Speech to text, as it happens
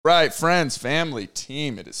Right, friends, family,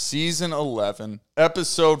 team. It is season 11,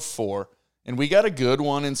 episode 4, and we got a good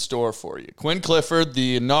one in store for you. Quinn Clifford,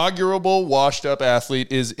 the inaugural washed-up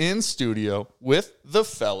athlete, is in studio with the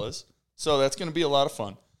fellas, so that's going to be a lot of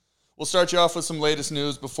fun. We'll start you off with some latest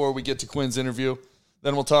news before we get to Quinn's interview.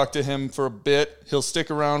 Then we'll talk to him for a bit. He'll stick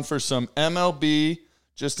around for some MLB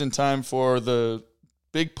just in time for the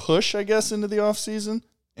big push, I guess, into the offseason.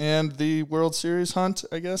 And the World Series hunt,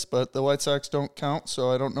 I guess, but the White Sox don't count,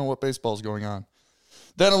 so I don't know what baseball's going on.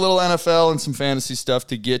 Then a little NFL and some fantasy stuff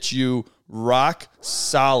to get you rock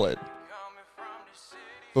solid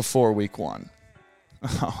before week 1.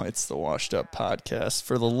 Oh, it's the Washed Up Podcast.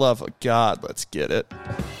 For the love of God, let's get it.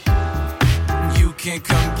 You can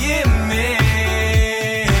come get me.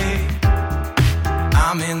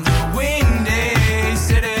 I'm in the windy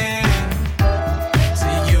city.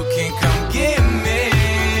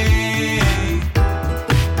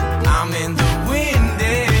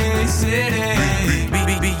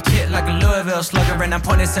 Slugger and I'm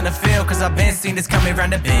pointing center field cause I've been seen this coming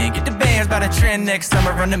round the bend. Get the bands by the trend next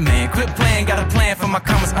summer run the man. Quit playing, got a plan for my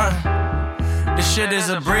commas, This shit is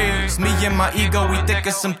a breeze. Me and my ego, we thick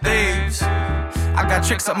as some thieves. I got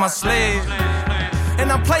tricks up my sleeve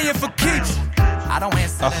and I'm playing for keeps. I don't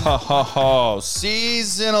answer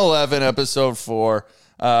Season 11, episode 4.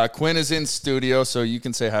 Quinn is in studio, so you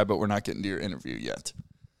can say hi, but we're not getting to your interview yet.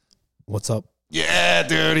 What's up? Yeah,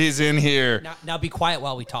 dude, he's in here. Now be quiet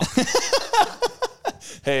while we talk.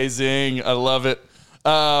 Hey, Zing, I love it.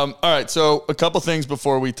 All right, so a couple things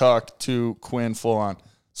before we talk to Quinn full on.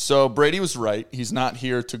 So Brady was right. He's not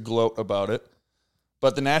here to gloat about it.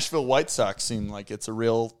 But the Nashville White Sox seem like it's a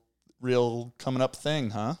real coming up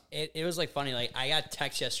thing, huh? It was like funny. Like I got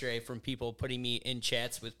text yesterday from people putting me in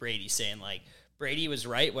chats with Brady saying like Brady was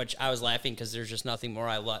right, which I was laughing because there's just nothing more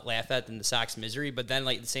I laugh at than the Sox misery. But then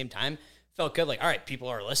like at the same time, felt good. Like, all right, people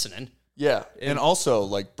are listening. Yeah, and also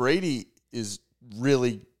like Brady is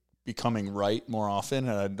really becoming right more often,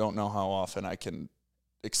 and I don't know how often I can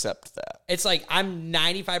accept that. It's like I'm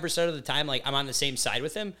 95% of the time, like I'm on the same side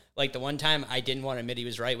with him. Like the one time I didn't want to admit he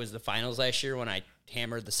was right was the finals last year when I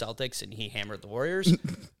hammered the Celtics and he hammered the Warriors.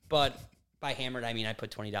 But by hammered, I mean I put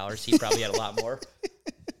 $20. He probably had a lot more.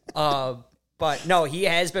 But no, he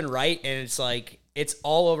has been right, and it's like it's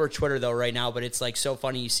all over Twitter though right now. But it's like so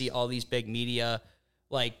funny. You see all these big media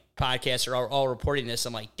like podcasts are all reporting this.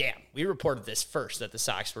 I'm like, damn, we reported this first that the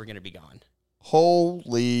Sox were going to be gone.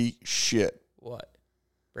 Holy shit! What?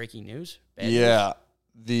 Breaking news? Bad yeah. news?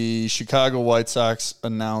 The Chicago White Sox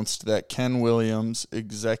announced that Ken Williams,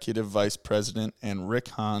 executive vice president, and Rick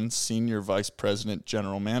Hahn, senior vice president,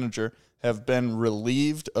 general manager, have been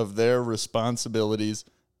relieved of their responsibilities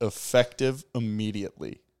effective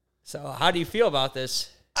immediately. So how do you feel about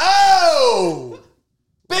this? Oh!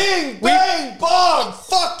 Bing, bang, bong!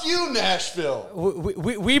 Fuck you, Nashville!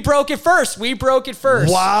 We broke it first.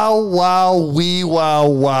 Wow,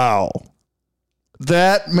 wow.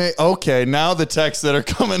 Okay, now the texts that are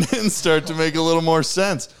coming in start to make a little more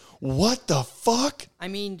sense. What the fuck? I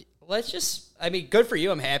mean, good for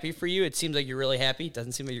you. I'm happy for you. It seems like you're really happy. It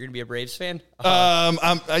doesn't seem like you're going to be a Braves fan.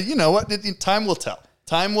 You know what? Time will tell.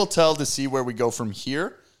 Time will tell to see where we go from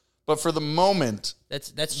here. But for the moment,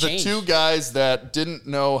 that's the changed. two guys that didn't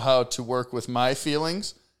know how to work with my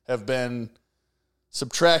feelings have been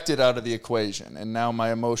subtracted out of the equation. And now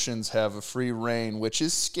my emotions have a free reign, which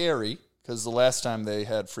is scary because the last time they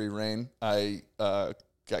had free reign, I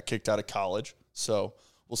got kicked out of college. So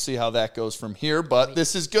we'll see how that goes from here. But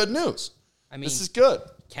this is good news. This is good.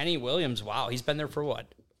 Kenny Williams, wow. He's been there for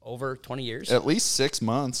what? Over 20 years? At least 6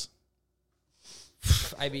 months.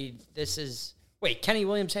 I mean, Wait, Kenny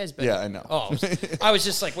Williams has been. Yeah, I know. Oh, I was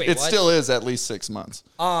just like, wait, it what? still is at least 6 months.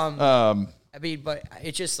 I mean, but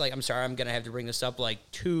it's just like, I'm sorry, I'm going to have to bring this up. Like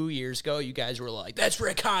 2 years ago, you guys were like, that's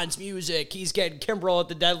Rick Hahn's music. He's getting Kimbrel at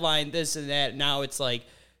the deadline, this and that. Now it's like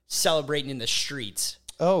celebrating in the streets.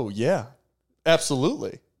 Oh, yeah.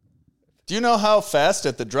 Absolutely. Do you know how fast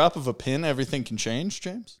at the drop of a pin everything can change,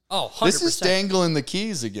 James? Oh, 100%. This is dangling the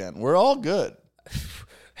keys again. We're all good.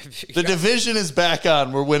 The division is back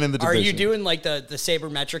on. We're winning the division. Are you doing like the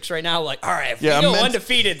sabermetrics right now? Like, all right, if we go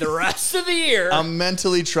undefeated the rest of the year. I'm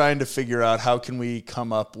mentally trying to figure out how can we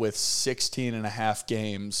come up with 16 and a half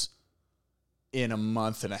games in a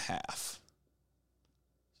month and a half.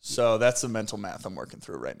 So that's the mental math I'm working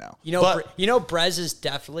through right now. You know, Brez is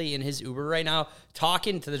definitely in his Uber right now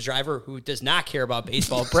talking to the driver who does not care about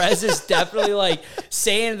baseball. Brez is definitely like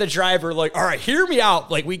saying to the driver, like, all right, hear me out.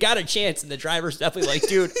 Like, we got a chance. And the driver's definitely like,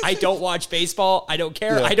 dude, I don't watch baseball. I don't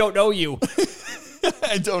care. Yeah. I don't know you.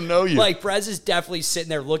 I don't know you. Like, Brez is definitely sitting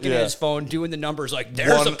there looking at his phone, doing the numbers like,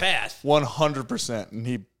 there's a path. 100%. And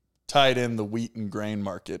he tied in the wheat and grain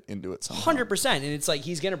market into it somehow. 100%. And it's like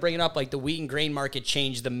he's going to bring it up like the wheat and grain market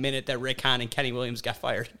changed the minute that Rick Hahn and Kenny Williams got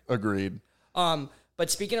fired. Agreed. But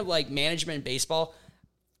speaking of like management in baseball,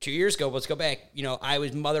 2 years ago, let's go back. You know, I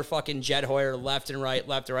was motherfucking Jed Hoyer left and right,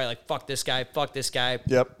 like fuck this guy.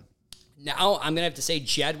 Yep. Now I'm going to have to say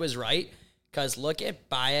Jed was right because look at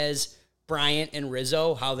Baez, Bryant, and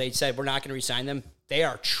Rizzo, how they said we're not going to resign them. They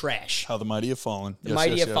are trash. How the mighty have fallen. The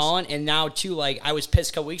mighty have fallen. And now, too, like, I was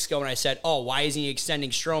pissed a couple weeks ago when I said, oh, why isn't he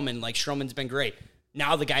extending Stroman? Like, Stroman's been great.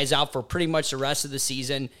 Now the guy's out for pretty much the rest of the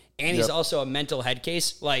season, and he's also a mental head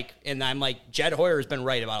case. Like, and I'm like, Jed Hoyer has been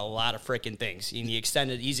right about a lot of freaking things. And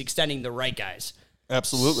he's extending the right guys.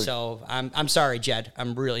 Absolutely. So I'm sorry, Jed.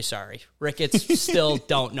 I'm really sorry. Ricketts still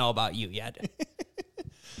don't know about you yet.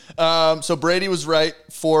 So Brady was right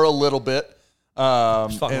for a little bit.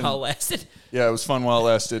 Fun while it lasted. Yeah, it was fun while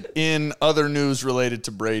it lasted. In other news related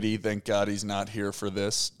to Brady, thank God he's not here for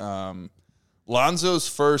this. Lonzo's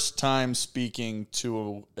first time speaking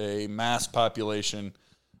to a mass population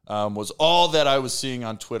was all that I was seeing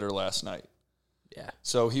on Twitter last night. Yeah.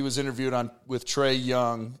 So he was interviewed with Trae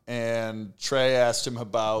Young, and Trae asked him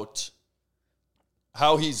about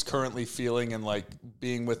how he's currently feeling and like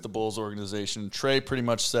being with the Bulls organization. Trae pretty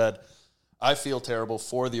much said, I feel terrible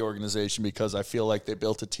for the organization because I feel like they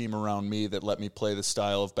built a team around me that let me play the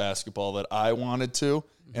style of basketball that I wanted to,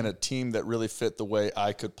 and a team that really fit the way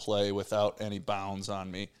I could play without any bounds on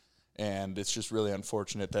me. And it's just really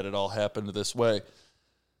unfortunate that it all happened this way.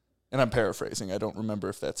 And I'm paraphrasing. I don't remember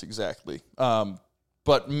if that's exactly.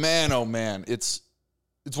 But man, oh man, it's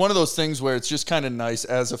one of those things where it's just kind of nice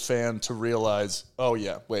as a fan to realize, oh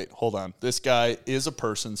yeah, wait, hold on. This guy is a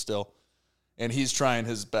person still. And he's trying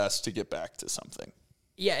his best to get back to something.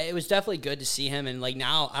 Yeah, it was definitely good to see him. And, like,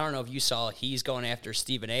 now, I don't know if you saw, he's going after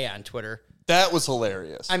Stephen A. on Twitter. That was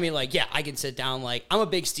hilarious. I mean, like, yeah, I can sit down. Like, I'm a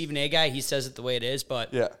big Stephen A. guy. He says it the way it is.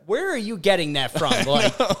 But where are you getting that from?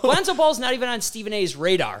 Like, Lonzo Ball's not even on Stephen A.'s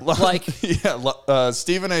radar. Like,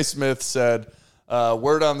 Stephen A. Smith said,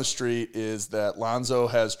 word on the street is that Lonzo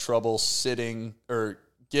has trouble sitting or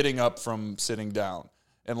getting up from sitting down.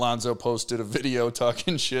 And Lonzo posted a video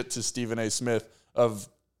talking shit to Stephen A. Smith of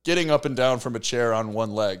getting up and down from a chair on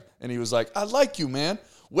one leg. And he was like, I like you, man.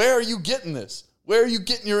 Where are you getting this? Where are you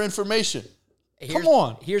getting your information? Come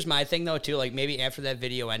on. Here's my thing, though, too. Like, maybe after that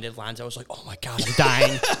video ended, Lonzo was like, oh, my God, I'm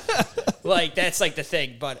dying. Like, that's, like, the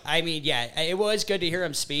thing. But, I mean, yeah, it was good to hear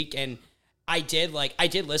him speak. And I did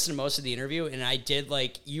listen to most of the interview, and I did,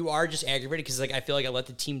 like, you are just aggravated because, like, I feel like I let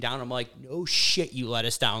the team down. I'm like, no shit, you let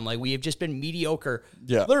us down. Like, we have just been mediocre,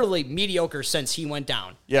 literally mediocre since he went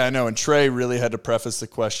down. Yeah, I know. And Trae really had to preface the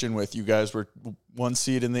question with, you guys were 1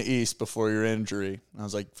 seed in the East before your injury. And I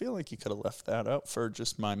was like, I feel like you could have left that out for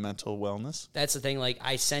just my mental wellness. That's the thing. Like,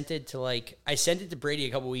 I sent it to Brady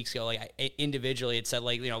a couple weeks ago. Like, individually, it said,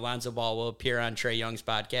 like, you know, Lonzo Ball will appear on Trae Young's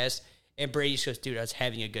podcast. And Brady just goes, dude, I was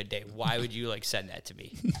having a good day. Why would you, like, send that to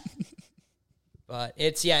me? But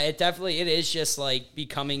it is just, like,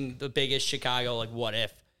 becoming the biggest Chicago, like, what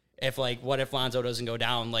if? What if Lonzo doesn't go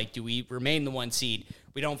down? Like, do we remain the 1 seed?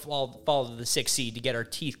 We don't fall to the 6 seed to get our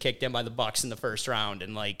teeth kicked in by the Bucks in the first round.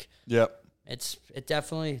 And, like, it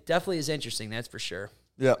definitely is interesting. That's for sure.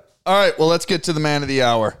 Yep. All right, well, let's get to the man of the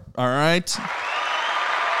hour. All right?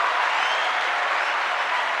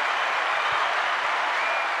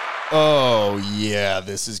 Oh, yeah,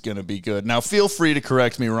 this is going to be good. Now, feel free to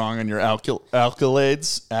correct me wrong on your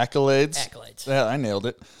accolades. Yeah, I nailed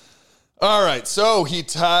it. All right, so he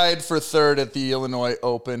tied for third at the Illinois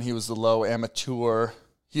Open. He was the low amateur.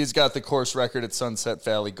 He's got the course record at Sunset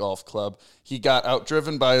Valley Golf Club. He got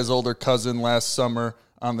outdriven by his older cousin last summer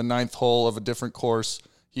on the 9th hole of a different course.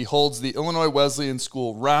 He holds the Illinois Wesleyan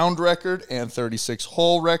School round record and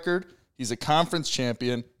 36-hole record. He's a conference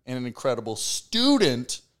champion and an incredible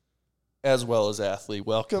student as well as athlete.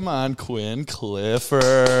 Welcome on, Quinn Clifford.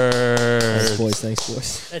 Thanks,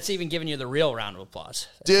 boys. That's even giving you the real round of applause.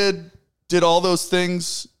 Did all those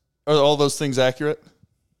things, are all those things accurate?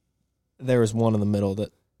 There was one in the middle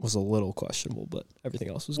that was a little questionable, but everything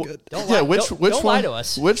else was good. Don't lie to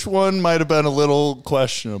us. Which one might have been a little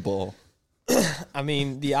questionable? I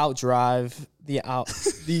mean, the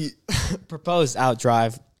proposed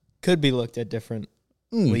outdrive could be looked at differently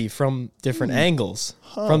from different angles,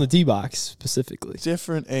 from the tee box specifically.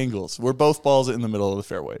 Different angles. We're both balls in the middle of the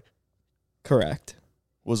fairway. Correct.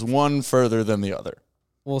 Was one further than the other?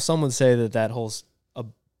 Well, some would say that hole's a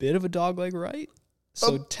bit of a dogleg right.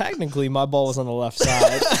 So technically, my ball was on the left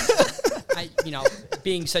side.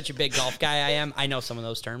 being such a big golf guy I am, I know some of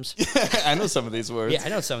those terms. I know some of these words. Yeah, I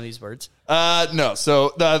know some of these words. No,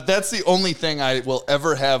 so that's the only thing I will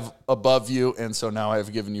ever have above you, and so now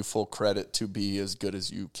I've given you full credit to be as good as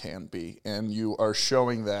you can be, and you are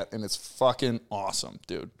showing that, and it's fucking awesome,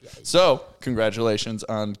 dude. Yeah, so congratulations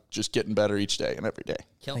on just getting better each day and every day.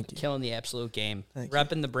 Killing the absolute game.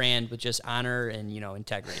 Repping the brand with just honor and,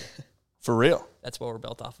 integrity. For real. That's what we're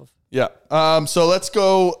built off of. Yeah. So let's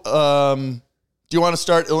go. Do you want to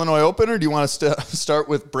start Illinois Open, or do you want to start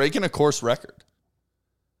with breaking a course record?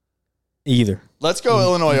 Either. Let's go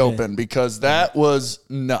Illinois Open, because that was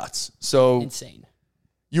nuts. So insane.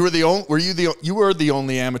 You were the only. You were the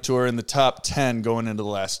only amateur in the top 10 going into the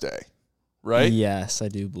last day, right? Yes, I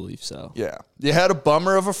do believe so. Yeah. You had a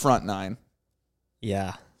bummer of a front nine.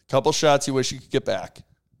 Yeah. Couple shots you wish you could get back.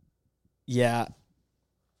 Yeah.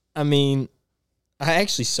 I mean, I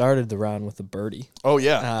actually started the round with a birdie. Oh,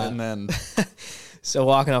 yeah. And then. So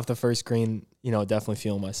walking off the first green, definitely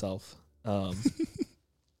feeling myself. And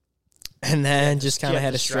then just kind of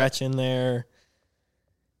had a stretch in there.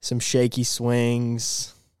 Some shaky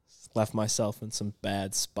swings. Left myself in some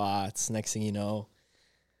bad spots. Next thing you know,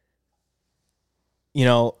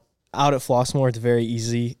 out at Flossmoor, it's very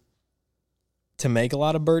easy to make a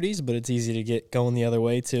lot of birdies, but it's easy to get going the other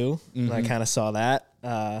way too. Mm-hmm. And I kind of saw that.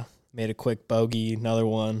 Made a quick bogey, another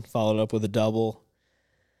one, followed up with a double.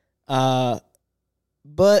 But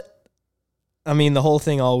I mean, the whole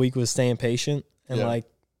thing all week was staying patient, and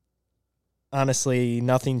honestly,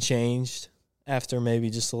 nothing changed after maybe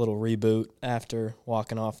just a little reboot after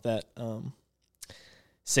walking off that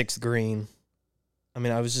sixth green. I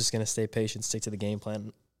mean, I was just going to stay patient, stick to the game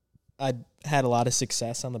plan. I had a lot of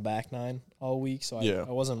success on the back nine all week, so I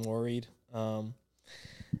wasn't worried. And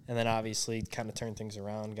then obviously kind of turned things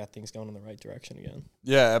around, got things going in the right direction again.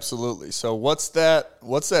 Yeah, absolutely. So what's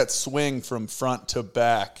that swing from front to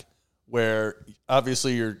back where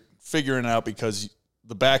obviously you're figuring out, because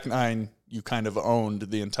the back nine you kind of owned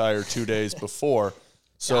the entire 2 days before.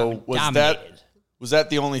 So was that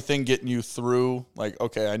the only thing getting you through? Like,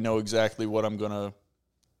 okay, I know exactly what I'm going to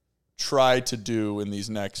try to do in these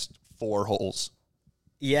next 4 holes.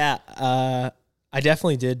 Yeah, I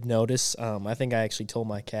definitely did notice. I think I actually told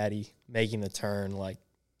my caddy making the turn,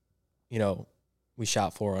 we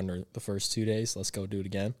shot 4 under the first 2 days. Let's go do it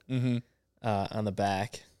again on the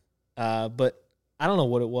back. But I don't know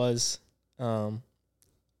what it was.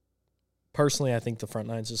 Personally, I think the front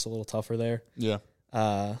nine's just a little tougher there. Yeah.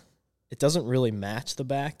 It doesn't really match the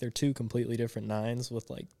back. They're 2 completely different nines with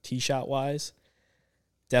tee shot wise.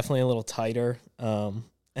 Definitely a little tighter. And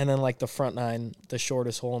then the front nine, the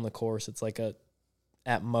shortest hole in the course, it's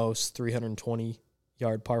at most 320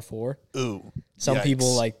 yard par 4. Ooh. Some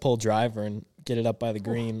people pull driver and get it up by the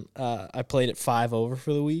green. I played it 5 over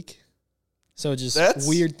for the week. So that's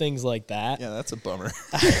weird things like that. Yeah, that's a bummer.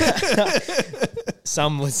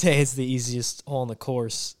 Some would say it's the easiest hole in the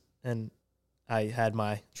course, and I had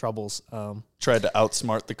my troubles. Tried to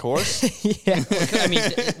outsmart the course? Yeah. I mean,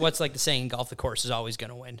 what's the saying, golf, the course is always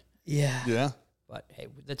going to win. Yeah. Yeah. But, hey,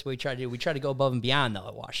 that's what we try to do. We try to go above and beyond, though,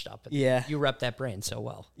 at Washed Up. Yeah. You rep that brand so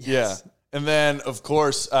well. Yes. Yeah. And then, of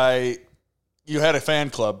course, you had a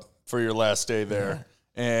fan club for your last day there.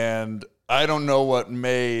 Yeah. And I don't know what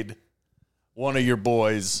made one of your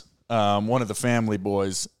boys, one of the family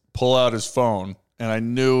boys, pull out his phone. And I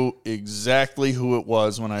knew exactly who it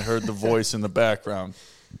was when I heard the voice in the background.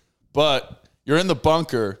 But you're in the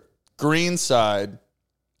bunker, green side,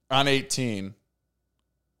 on 18.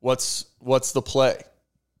 What's the play?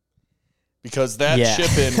 Because that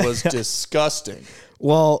chip-in was disgusting.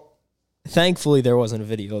 Well, thankfully there wasn't a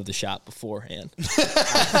video of the shot beforehand.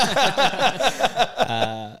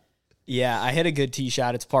 I hit a good tee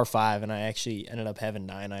shot. It's par 5, and I actually ended up having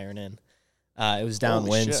 9-iron in. It was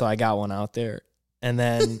downwind, so I got one out there. And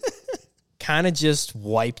then kind of just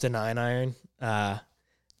wiped a 9-iron.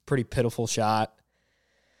 Pretty pitiful shot.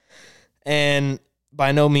 And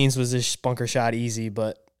by no means was this bunker shot easy,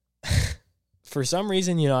 but for some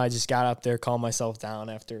reason, I just got up there, calmed myself down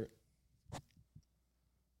after,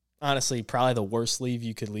 honestly, probably the worst leave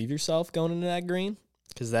you could leave yourself going into that green,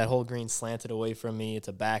 because that whole green slanted away from me. It's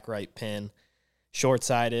a back right pin,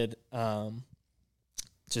 short-sided.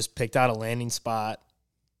 Just picked out a landing spot.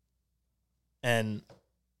 And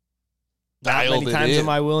not many times am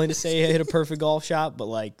I willing to say I hit a perfect golf shot,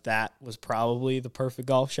 but that was probably the perfect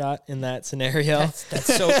golf shot in that scenario. That's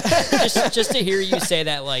so just to hear you say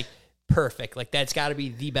that, perfect, that's got to be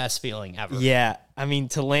the best feeling ever. Yeah, I mean,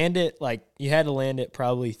 to land it, you had to land it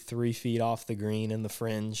probably 3 feet off the green in the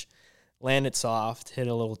fringe, land it soft, hit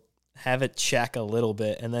a little have it check a little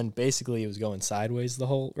bit, and then basically it was going sideways the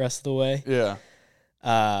whole rest of the way. Yeah.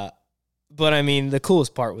 But I mean, the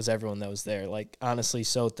coolest part was everyone that was there. Like, honestly,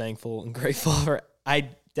 so thankful and grateful for. I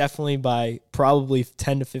definitely, by probably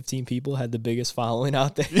 10 to 15 people, had the biggest following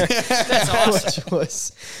out there. That's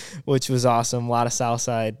awesome. which was awesome. A lot of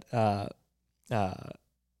Southside. What's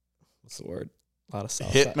the word? A lot of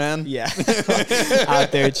Southside. Hitmen? Yeah.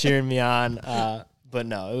 Out there cheering me on. But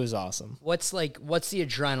no, it was awesome. What's the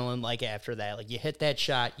adrenaline like after that? Like, you hit that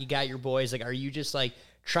shot, you got your boys. Like, are you just like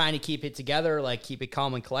trying to keep it together, like keep it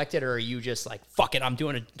calm and collected, or are you just like, fuck it, I'm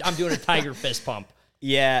doing a tiger fist pump?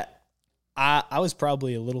 Yeah. I was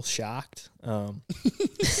probably a little shocked. I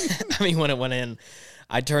mean, when it went in,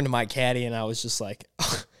 I turned to my caddy and I was just like,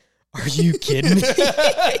 are you kidding me?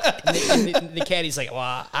 The caddy's like,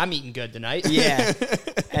 well, I'm eating good tonight. Yeah.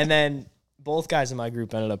 And then both guys in my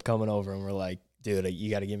group ended up coming over and were like, dude, you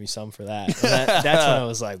got to give me some for that. That's when I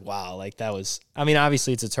was like, wow, like that was, I mean,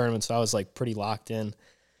 obviously it's a tournament, so I was like pretty locked in.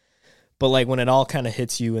 But like when it all kind of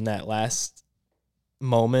hits you in that last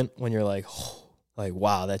moment when you're like, oh, like,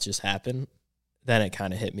 wow, that just happened, then it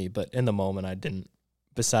kind of hit me. But in the moment, I didn't,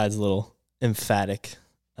 besides a little emphatic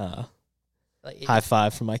high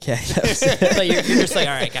five from my caddy. Like you're just like,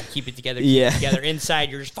 all right, got to keep it together. Keep it together.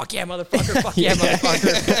 Inside, you're just, fuck yeah, motherfucker. Fuck yeah,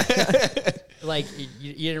 motherfucker. Like,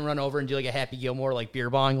 you didn't run over and do like a Happy Gilmore, like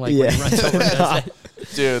beer bong, like when he runs over and does that.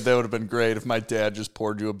 Dude, that would have been great if my dad just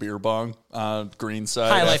poured you a beer bong on green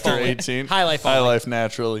side High life after only. 18. High life High only. life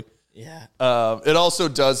naturally. Yeah. It also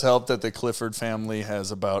does help that the Clifford family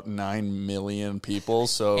has about 9 million people.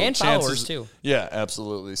 So And followers, too. Yeah,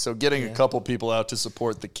 absolutely. So getting a couple people out to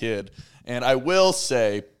support the kid. And I will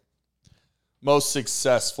say, most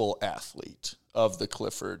successful athlete of the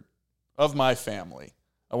Clifford, of my family.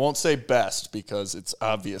 I won't say best because it's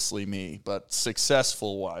obviously me, but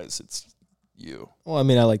successful-wise, it's you. Well, I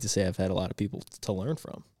mean, I like to say I've had a lot of people to learn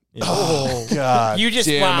from. You know? Oh, God. You just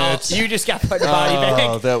damn it. You just got put in a body bag.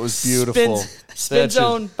 Oh, that was beautiful. Spin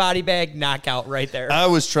zone, body bag, knockout right there. I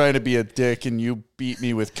was trying to be a dick, and you beat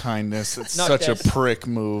me with kindness. It's such a prick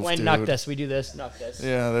move, When dude. knock this, we do this, knock this.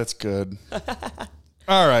 Yeah, that's good.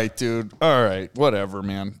 All right, dude. All right. Whatever,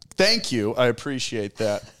 man. Thank you. I appreciate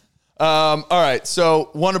that. All right. So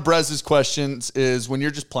one of Brez's questions is when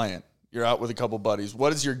you're just playing, you're out with a couple buddies,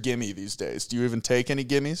 what is your gimme these days? Do you even take any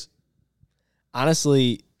gimmies?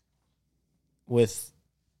 Honestly,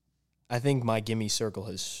 I think my gimme circle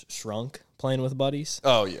has shrunk playing with buddies.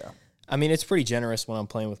 Oh, yeah. I mean, it's pretty generous when I'm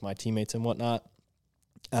playing with my teammates and whatnot.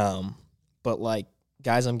 But like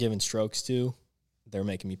guys I'm giving strokes to, they're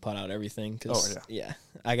making me putt out everything. Cause, yeah,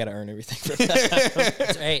 I got to earn everything from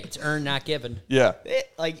that. It's earned, not given. Yeah.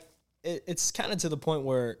 It's kind of to the point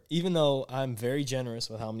where even though I'm very generous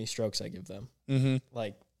with how many strokes I give them,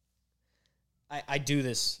 like I do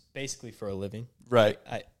this basically for a living. Right.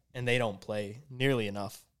 And they don't play nearly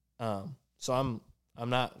enough. So I'm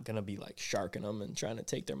not going to be like sharking them and trying to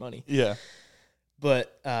take their money. Yeah.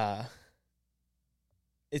 But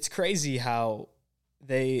it's crazy how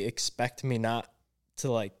they expect me not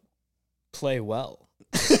to like play well.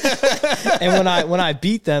 And when I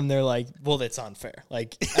beat them, they're like, well, that's unfair.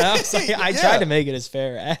 Like, I try to make it as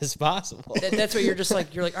fair as possible. That's what you're just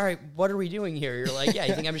like, you're like, all right, what are we doing here? You're like, yeah,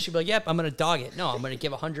 you think I'm just going to be like, yep, I'm going to dog it. No, I'm going to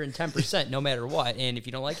give 110% no matter what. And if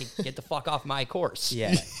you don't like it, get the fuck off my course.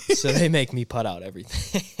 Yeah. So they make me put out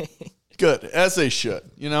everything. Good, as they should.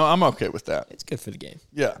 You know, I'm okay with that. It's good for the game.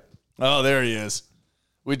 Yeah. Oh, there he is.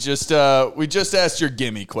 We just asked your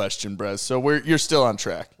gimme question, Brez. So you're still on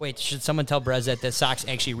track. Wait, should someone tell Brez that the Sox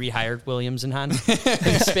actually rehired Williams and Hahn in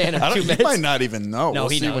the span of 2 minutes? He might not even know. No, we'll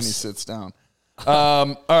he see knows. when he sits down.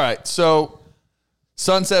 All right. So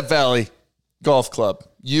Sunset Valley Golf Club.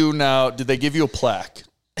 Did they give you a plaque?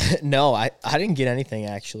 No, I didn't get anything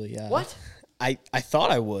actually. What? I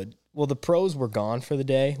thought I would. Well, the pros were gone for the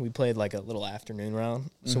day. We played like a little afternoon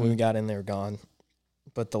round. So when we got in, they were gone.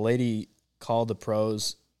 But the lady called the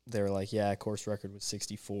pros. They were like, yeah, course record was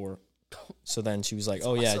 64. So then she was like,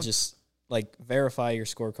 yeah, just like verify your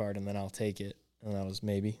scorecard and then I'll take it. And I was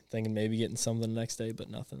thinking maybe getting something the next day, but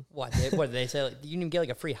nothing. What did they say? Like, you didn't get like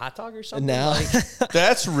a free hot dog or something? No.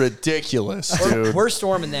 That's ridiculous, dude. We're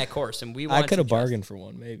storming that course, and we want I could have bargained for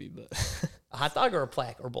one maybe, but a hot dog or a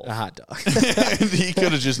plaque or both. a hot dog. He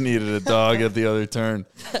could have just needed a dog at the other turn.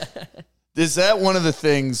 Is that one of the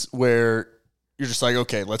things where you're just like,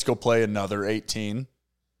 okay, let's go play another 18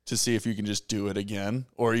 to see if you can just do it again?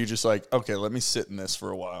 Or are you just like, okay, let me sit in this for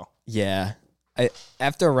a while? Yeah.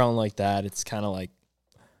 After a round like that, it's kind of like,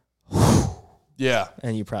 Yeah.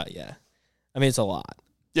 and you probably, I mean, it's a lot.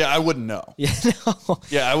 Yeah, I wouldn't know. Yeah, no.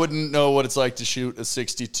 Yeah, I wouldn't know what it's like to shoot a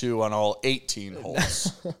 62 on all 18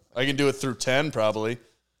 holes. I can do it through 10 probably.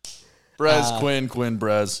 Brez, Quinn,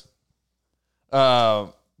 Brez.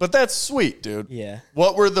 But that's sweet, dude. Yeah.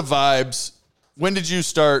 What were the vibes? When did you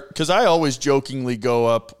start? Because I always jokingly go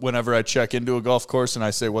up whenever I check into a golf course and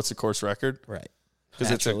I say, "What's the course record?" Right. Because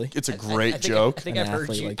it's a great I think, joke. I think An I've heard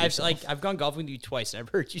athlete you. like I've gone golfing with you twice, and I've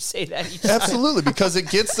heard you say that each time. Absolutely, because it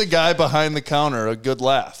gets the guy behind the counter a good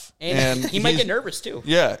laugh, And he might get nervous too.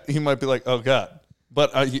 Yeah, he might be like, "Oh God," but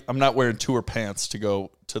I'm not wearing tour pants to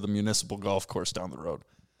go to the municipal golf course down the road.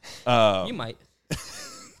 You might.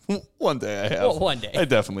 One day I have. Well, one day. I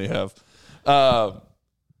definitely have.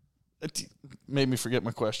 It made me forget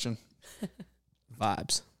my question.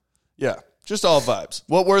 Vibes. Yeah, just all vibes.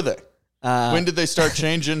 What were they? When did they start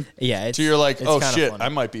changing? Yeah. So you're like, it's oh kinda shit, funny. I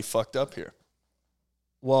might be fucked up here.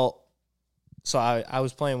 Well, so I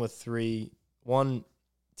was playing with one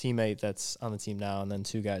teammate that's on the team now, and then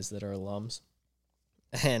 2 guys that are alums.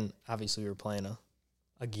 And obviously we were playing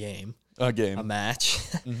a game, A game. a match.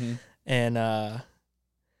 Mm-hmm. And I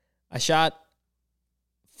shot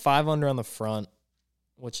 5 under on the front,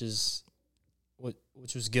 which was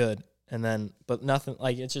good. And then, but nothing,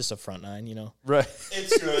 like, it's just a front 9, you know. Right.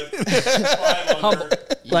 It's good.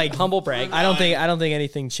 Humble brag. I don't think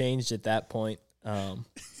anything changed at that point.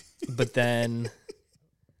 But then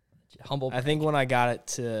Humble. I think when I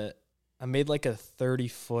got it I made like a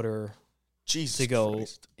 30-footer Jesus to go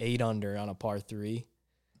Christ. 8 under on a par 3,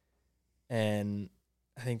 and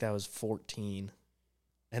I think that was 14.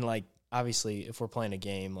 And like, obviously, if we're playing a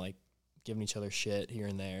game, like giving each other shit here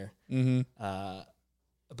and there. Mm-hmm.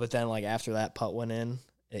 But then like after that putt went in,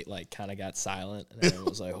 it like kind of got silent, and then it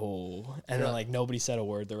was like, oh, and then like nobody said a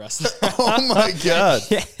word the rest of the time. Oh my God.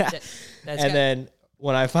 Yeah. That's And then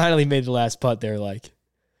when I finally made the last putt, they were like,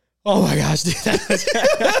 "Oh my gosh, dude!"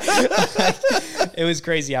 It was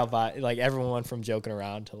crazy how like everyone went from joking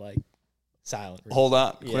around to like silent. Hold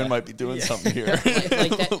on. Yeah. Quinn might be doing something here.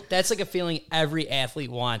 that's like a feeling every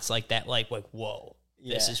athlete wants, like that, like whoa,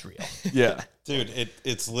 this Yeah. is real. Yeah. Dude,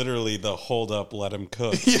 it's literally the hold up, let him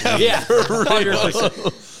cook. Yeah,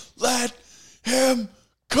 100%. Let him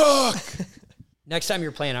cook. Next time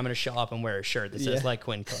you're playing, I'm going to show up and wear a shirt that says Yeah. "Let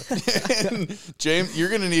Quinn cook." And James, you're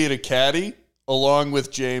going to need a caddy along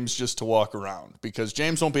with James just to walk around, because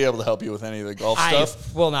James won't be able to help you with any of the golf I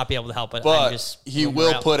stuff. will not be able to help it. But I'm just he moving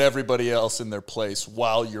will around. put everybody else in their place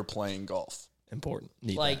while you're playing golf. Important.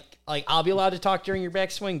 Need like I'll be allowed to talk during your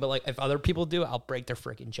backswing, but like if other people do, I'll break their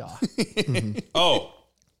freaking jaw. Oh,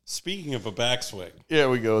 speaking of a backswing, Yeah,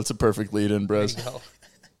 we go. It's a perfect lead in, Brez. So,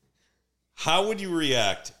 how would you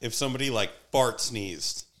react if somebody like fart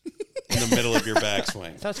sneezed in the middle of your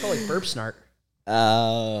backswing? that's called like burp snart.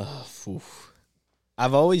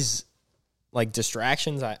 I've always like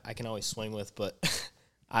distractions. I can always swing with, but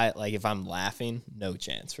I like if I'm laughing, no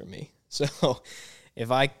chance for me. So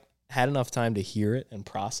if I had enough time to hear it and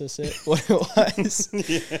process it, what it was,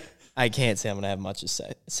 I can't say I'm gonna have much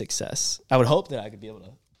success. I would hope that I could be able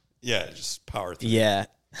to. Yeah, just power through. Yeah,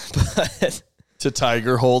 but To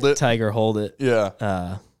Tiger hold it. Tiger hold it.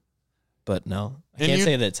 Yeah. But no, I And can't you-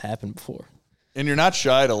 say that it's happened before. And you're not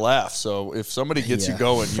shy to laugh. So if somebody gets you Yeah.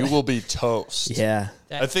 going, you will be toast. Yeah,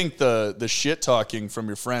 I think the shit talking from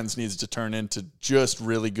your friends needs to turn into just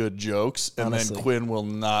really good jokes, and Honestly. then Quinn will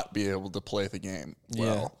not be able to play the game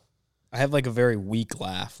well. I have like a very weak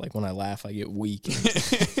laugh. Like when I laugh, I get weak. And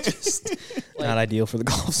just not ideal for the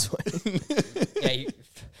golf swing. Yeah,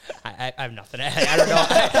 I have nothing. I don't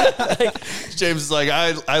know. James is like,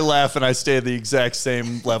 I laugh and I stay at the exact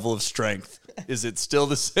same level of strength. Is it still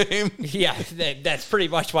the same? Yeah, that's pretty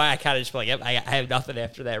much why I kind of just feel like, yep, I have nothing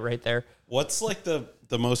after that right there. What's like the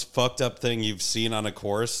most fucked up thing you've seen on a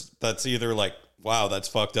course that's either like, wow, that's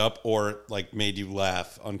fucked up, or like made you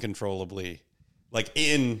laugh uncontrollably? Like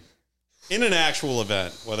in an actual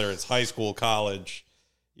event, whether it's high school, college,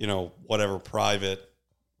 you know, whatever, private,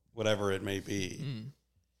 whatever it may be.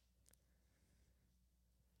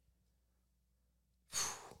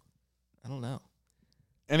 I don't know.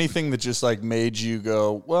 Anything that just like made you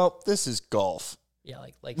go, well, this is golf. Yeah,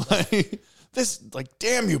 like This, like,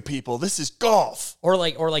 damn you people, this is golf. or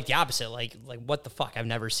like the opposite. Like what the fuck? I've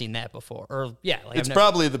never seen that before. Or yeah, like It's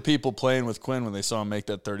probably the people playing with Quinn when they saw him make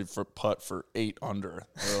that 30-foot putt for 8 under.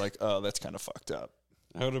 They're like, oh, that's kind of fucked up.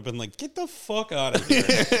 I would have been like, get the fuck out of here.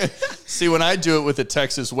 See, when I do it with a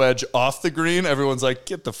Texas wedge off the green, everyone's like,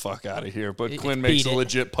 get the fuck out of here. But Quinn makes beat a it.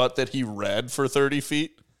 legit putt that he read for 30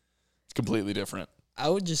 feet. It's completely different. I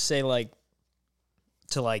would just say like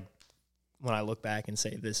when I look back and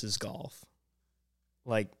say this is golf.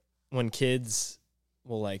 Like when kids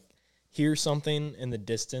will like hear something in the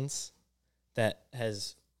distance that had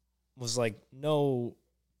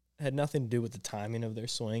nothing to do with the timing of their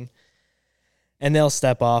swing, and they'll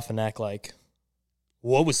step off and act like,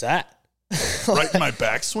 what was that? Right in my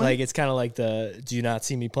backswing? Like, it's kind of like do you not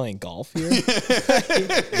see me playing golf here?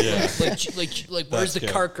 Yeah. Like where's the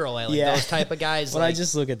cart girl at? Like those type of guys. When I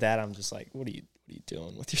just look at that, I'm just like, what are you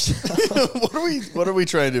doing with yourself? What are we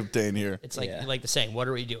trying to obtain here? It's like the saying, what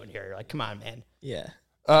are we doing here? You're like, come on, man. Yeah.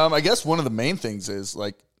 I guess one of the main things is,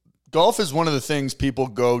 like, golf is one of the things people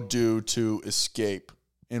go do to escape.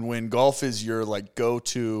 And when golf is your, like,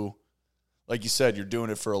 go-to, like you said, you're doing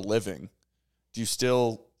it for a living, do you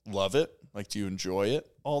still love it? Like, do you enjoy it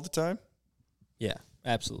all the time? Yeah,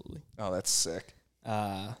 absolutely. Oh, that's sick.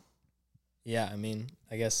 Yeah, I mean,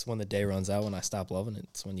 I guess when the day runs out, when I stop loving it,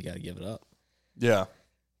 it's when you got to give it up. Yeah.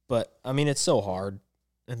 But, I mean, it's so hard,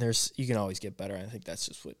 and you can always get better. I think that's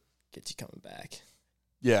just what gets you coming back.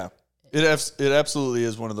 Yeah. It absolutely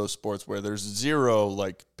is one of those sports where there's zero,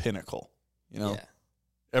 like, pinnacle, you know? Yeah.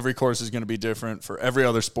 Every course is going to be different. For every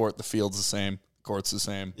other sport, the field's the same, the court's the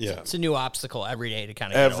same. Yeah. It's a new obstacle every day to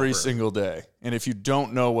kind of Every single day. And if you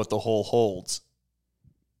don't know what the hole holds,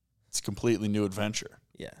 it's a completely new adventure.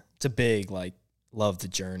 Yeah. It's a big, like, love the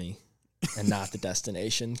journey and not the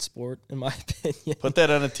destination sport, in my opinion. Put that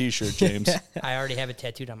on a T-shirt, James. I already have it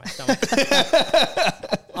tattooed on my stomach.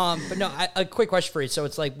 But no, a quick question for you. So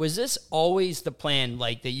it's like, was this always the plan,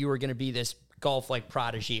 like, that you were going to be this golf, like,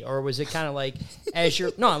 prodigy? Or was it kind of like, as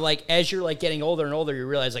you're like getting older and older, you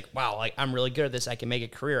realize, like, wow, like, I'm really good at this. I can make a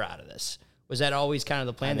career out of this. Was that always kind of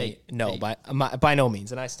the plan? By no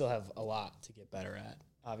means. And I still have a lot to get better at,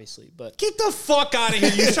 obviously. But Get the fuck out of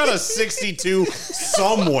here. You shot a 62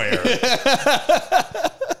 somewhere.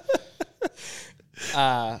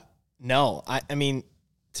 no, I mean,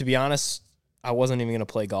 to be honest, I wasn't even going to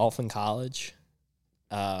play golf in college.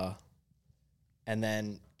 And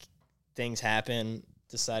then things happen,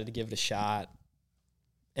 decided to give it a shot.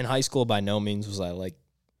 In high school, by no means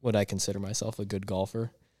would I consider myself a good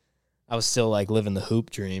golfer. I was still, like, living the hoop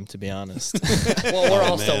dream, to be honest. Well, we're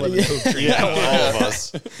all still living the hoop dream. Yeah, all of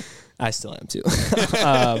us. I still am too.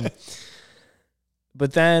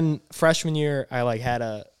 But then freshman year, I, like, had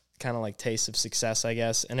a kind of, like, taste of success, I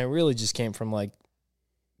guess. And it really just came from, like,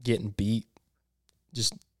 getting beat.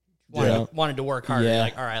 Just wanted to work harder. Yeah.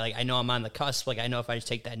 Like, all right, like, I know I'm on the cusp. Like, I know if I just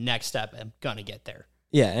take that next step, I'm going to get there.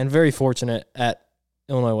 Yeah, and very fortunate at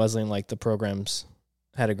Illinois Wesleyan. Like, the programs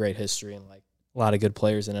had a great history and, like, a lot of good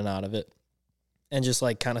players in and out of it. And just,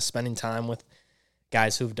 like, kind of spending time with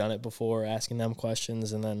guys who've done it before, asking them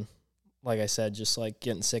questions. And then, like I said, just, like,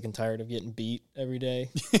 getting sick and tired of getting beat every day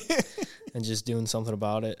and just doing something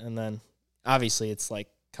about it. And then, obviously, it's, like,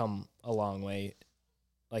 come a long way.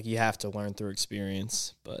 Like, you have to learn through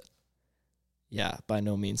experience. But, yeah, by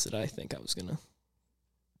no means did I think I was going to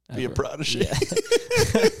Be a prodigy. Yeah.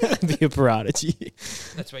 Be a prodigy.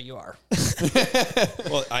 That's what you are.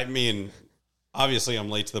 Well, I mean, obviously I'm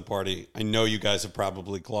late to the party. I know you guys have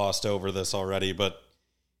probably glossed over this already, but,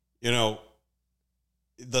 you know,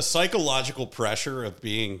 the psychological pressure of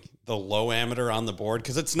being the low amateur on the board,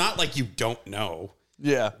 because it's not like you don't know.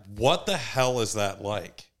 Yeah. What the hell is that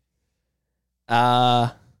like?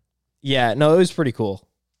 Yeah, no, it was pretty cool.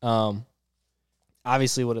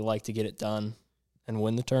 Obviously would have liked to get it done and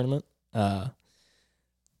win the tournament.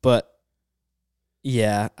 But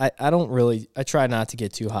yeah, I try not to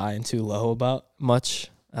get too high and too low about much.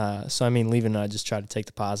 So I mean, leaving, I just try to take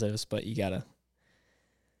the positives, but you gotta,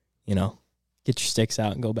 get your sticks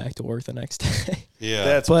out and go back to work the next day. Yeah.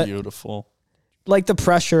 That's beautiful. Like, the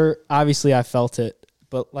pressure, obviously I felt it,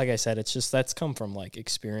 but like I said, it's just, that's come from, like,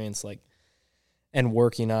 experience, like, and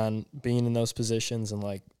working on being in those positions and,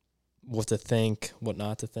 like, what to think, what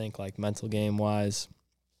not to think, like, mental game wise.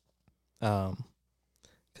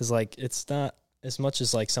 'Cause, like, it's not as much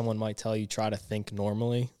as, like, someone might tell you try to think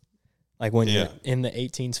normally, like, when you're in the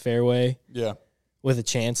 18s fairway with a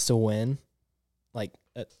chance to win, like,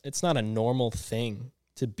 it's not a normal thing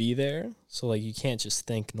to be there. So, like, you can't just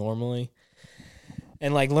think normally.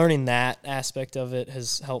 And, like, learning that aspect of it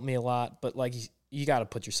has helped me a lot. But, like, you got to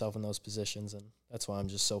put yourself in those positions. And that's why I'm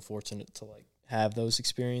just so fortunate to, like, have those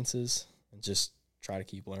experiences and just try to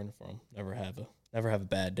keep learning from them. Never have a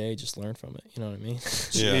bad day. Just learn from it. You know what I mean?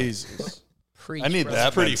 Yeah. Jesus. Preach, I need bro.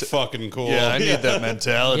 that. Pretty fucking cool. Yeah, I need that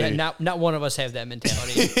mentality. Yeah, not one of us have that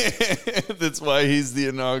mentality. That's why he's the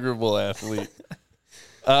inaugural athlete.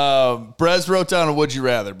 Brez wrote down a would you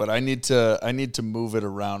rather, but I need to move it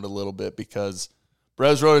around a little bit because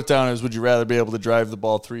Brez wrote it down as would you rather be able to drive the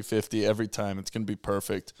ball 350 every time it's going to be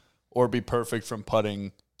perfect or be perfect from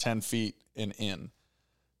putting 10 feet and in.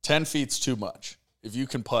 10 feet's too much. If you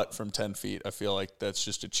can putt from 10 feet, I feel like that's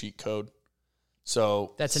just a cheat code.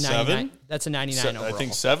 So That's a 7? 99. That's a 99 overall. I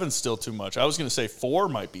think 7's still too much. I was going to say 4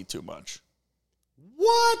 might be too much.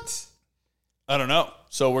 What? I don't know.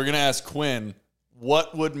 So we're going to ask Quinn,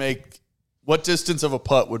 what distance of a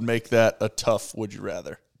putt would make that a tough would you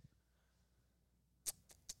rather?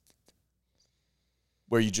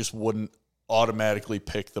 Where you just wouldn't automatically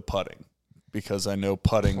pick the putting, because I know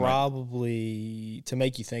putting Probably to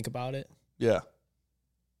make you think about it. Yeah.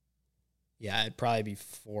 Yeah, it'd probably be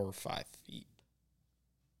 4 or 5 feet.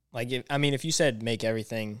 Like, if you said make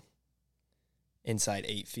everything inside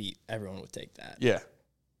 8 feet, everyone would take that. Yeah.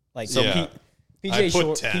 Like, Yeah.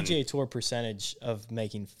 PGA Tour percentage of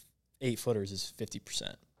making 8-footers is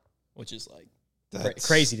 50%, which is like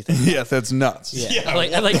crazy to think. Yeah, that's nuts. Yeah. I like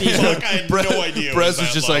that you, Look, I had no idea. Brez was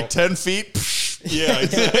that just low. like 10 feet. Yeah,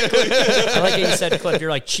 exactly. I like how you said, Cliff, you're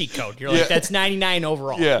like cheat code. You're like, Yeah. that's 99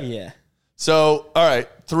 overall. Yeah. Yeah. So, all right,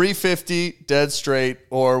 350 dead straight,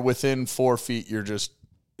 or within 4 feet,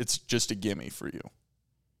 it's just a gimme for you.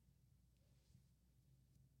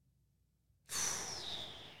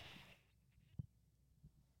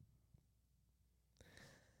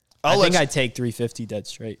 I think I'd take 350 dead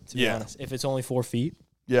straight, to be honest. If it's only 4 feet.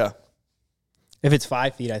 Yeah. If it's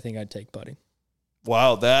 5 feet, I think I'd take putting.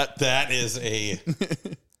 Wow, That is a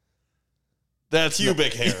that's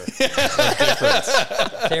cubic hair of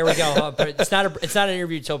difference. There we go. But it's not an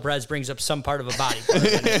interview until Brez brings up some part of a body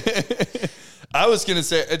part. I was going to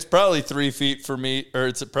say it's probably 3 feet for me, or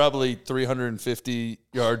it's probably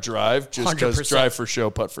 350-yard drive, just because 100%. drive for show,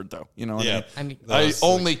 putt for dough. You know what I mean? I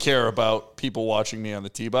only care about people watching me on the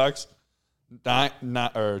tee box. 10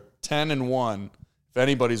 and 1. If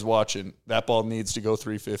anybody's watching, that ball needs to go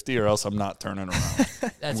 350, or else I'm not turning around.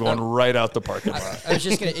 I'm going right out the parking lot. I was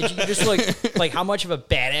just gonna. You just look like how much of a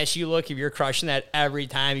badass you look if you're crushing that every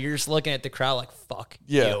time. You're just looking at the crowd like fuck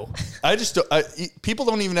you. I just people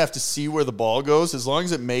don't even have to see where the ball goes, as long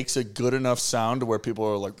as it makes a good enough sound to where people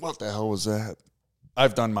are like, "What the hell was that?"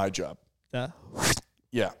 I've done my job. Yeah.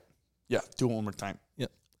 Yeah. Do it one more time. Yeah.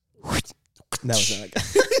 That was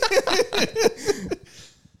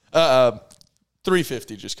not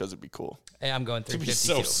 350 just because it'd be cool. Hey, I'm going It'd be 350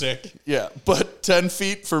 so too. sick. Yeah, but 10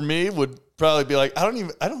 feet for me would probably be like, I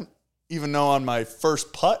don't even know on my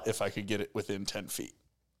first putt if I could get it within 10 feet.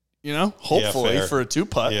 You know, hopefully fair. for a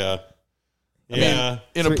 2-putt. Yeah. I mean, Yeah.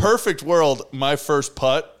 in a perfect world, my first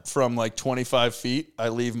putt from like 25 feet, I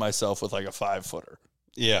leave myself with like a 5-footer.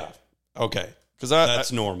 Yeah. Okay. Because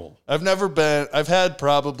That's normal. I've had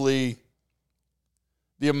probably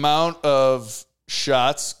the amount of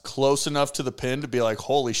shots close enough to the pin to be like,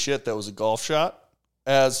 holy shit, that was a golf shot,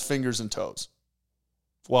 as fingers and toes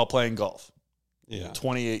while playing golf. Yeah.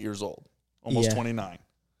 28 years old, almost 29.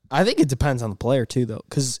 I think it depends on the player too, though,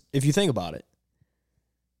 because if you think about it,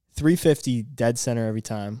 350 dead center every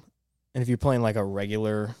time, and if you're playing like a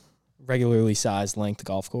regularly sized length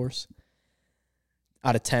golf course,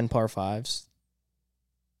 out of 10 par 5s,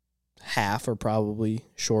 half are probably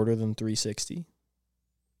shorter than 360.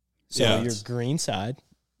 So your green side,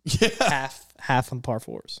 half on par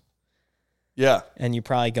 4s. Yeah. And you're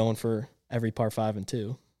probably going for every par 5 and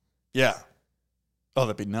 2. Yeah. Oh,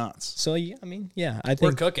 that'd be nuts. So, yeah, I mean, I We're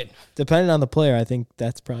think cooking. depending on the player, I think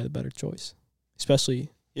that's probably the better choice, especially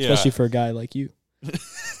for a guy like you.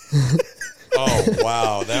 Oh,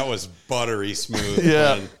 wow. That was buttery smooth.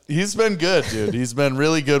 Yeah. Man. He's been good, dude. He's been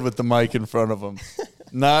really good with the mic in front of him.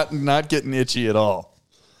 Not getting itchy at all.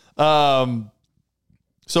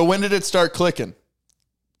 So when did it start clicking?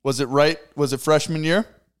 Was it freshman year?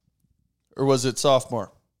 Or was it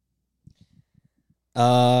sophomore?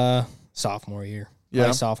 Sophomore year. Yeah.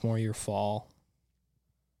 My sophomore year fall.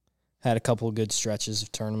 Had a couple of good stretches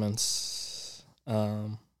of tournaments.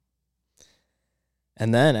 And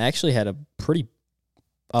then actually had a pretty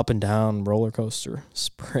up and down roller coaster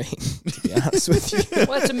spring, to be honest with you.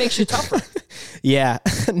 Well, that's what makes you tougher. Yeah.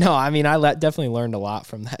 No, I mean, I definitely learned a lot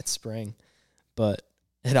from that spring. But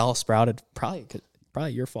it all sprouted probably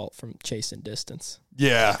your fault from chasing distance.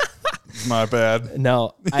 Yeah. My bad.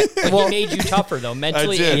 No. He made you tougher, though,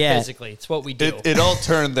 mentally did. and physically. It's what we do. It all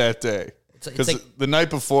turned that day. It's Because like, the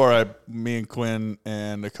night before, me and Quinn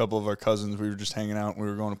and a couple of our cousins, we were just hanging out, and we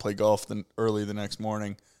were going to play golf early the next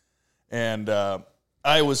morning. And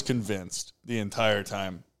I was convinced the entire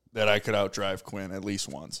time that I could outdrive Quinn at least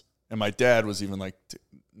once. And my dad was even like,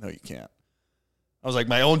 no, you can't. I was like,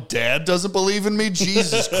 my own dad doesn't believe in me?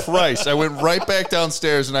 Jesus Christ. I went right back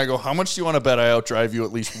downstairs, and I go, how much do you want to bet I outdrive you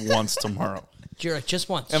at least once tomorrow? you're like, just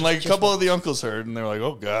once. And like a couple of the uncles heard, and they were like,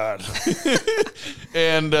 oh, God.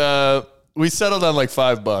 And we settled on like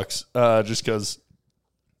 $5, just because,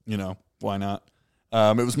 why not?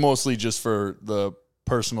 It was mostly just for the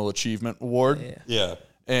personal achievement award. Yeah.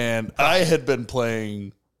 And I had been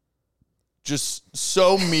playing just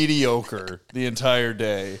so mediocre the entire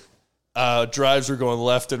day. Drives were going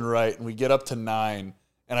left and right, and we get up to 9,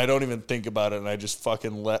 and I don't even think about it, and I just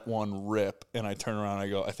fucking let one rip, and I turn around and I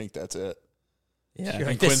go, I think that's it. Yeah. You're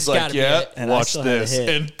And this Quinn's has like, gotta be yeah, it. And I watch still had a this. hit.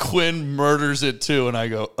 And Quinn murders it too, and I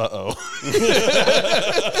go, uh-oh.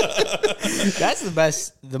 That's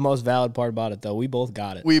the most valid part about it, though. We both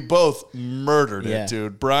got it. We both murdered Yeah. it,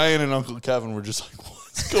 dude. Brian and Uncle Kevin were just like,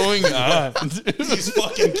 what's going on? These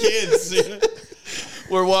fucking kids.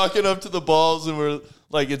 We're walking up to the balls, and we're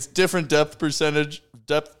like, it's different depth percentage,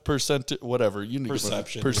 whatever. You need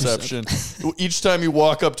perception. Each time you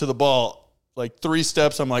walk up to the ball, like 3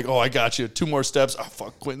 steps, I'm like, oh, I got you. 2 more steps. Oh,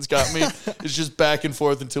 fuck, Quinn's got me. It's just back and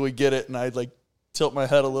forth until we get it, and I'd like tilt my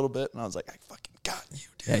head a little bit, and I was like, I fucking got you,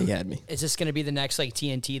 dude. Yeah, he had me. Is this going to be the next like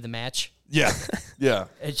TNT, the match? Yeah, yeah,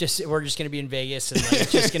 We're just going to be in Vegas, and like,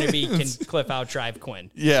 it's just going to be can Cliff outdrive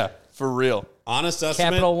Quinn. yeah, for real. Honest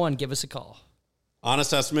estimate. Capital One, give us a call.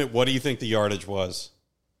 Honest estimate. What do you think the yardage was?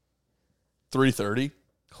 330.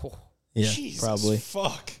 Yeah, Jesus, probably.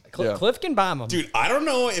 fuck. Yeah. Cliff can bomb him. Dude, I don't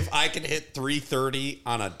know if I could hit 330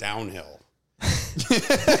 on a downhill.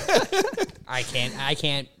 I can't.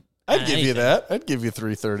 I'd give you that. I'd give you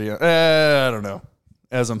 330. I don't know.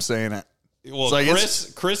 As I'm saying it. Well, like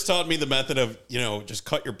Chris taught me the method of, just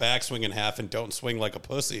cut your backswing in half and don't swing like a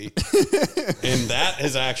pussy. And that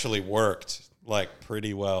has actually worked, like,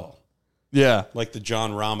 pretty well. Yeah. Like the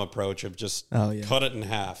John Rahm approach of just cut it in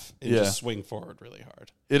half and just swing forward really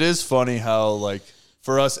hard. It is funny how, like,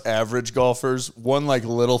 for us average golfers, one, like,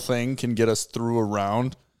 little thing can get us through a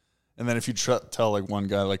round. And then if you tell, like, one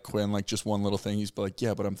guy like Quinn, like, just one little thing, he's like,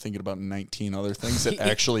 yeah, but I'm thinking about 19 other things that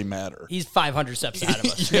actually matter. He's 500 steps ahead of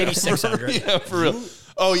us, maybe 600. Yeah, for real.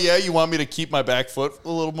 Oh, yeah, you want me to keep my back foot a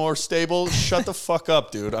little more stable? Shut the fuck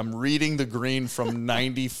up, dude. I'm reading the green from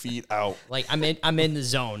 90 feet out. Like, I'm in the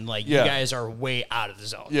zone. Like, you guys are way out of the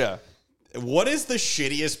zone. Yeah. What is the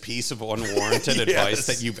shittiest piece of unwarranted advice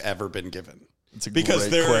that you've ever been given? It's a Because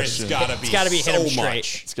great there question. has got to be hit 'em so straight.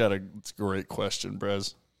 much. It's a great question,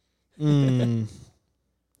 Brez.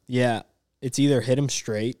 Yeah, it's either hit him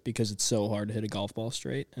straight because it's so hard to hit a golf ball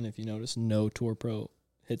straight, and if you notice, no tour pro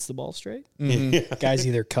hits the ball straight. Guys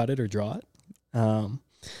either cut it or draw it.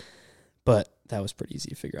 But that was pretty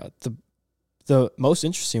easy to figure out. The most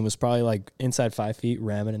interesting was probably like inside 5 feet,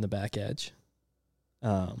 ramming in the back edge.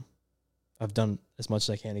 I've done as much as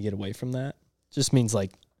I can to get away from that. Just means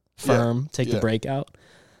like firm, take the break out,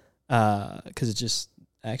 because it just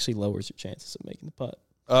actually lowers your chances of making the putt.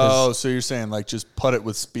 Oh, so you're saying like just putt it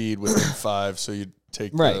with speed within 5, so you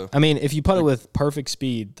take Right. I mean, if you putt it with perfect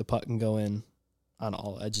speed, the putt can go in on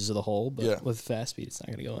all edges of the hole, but with fast speed, it's not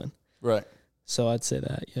going to go in. Right. So I'd say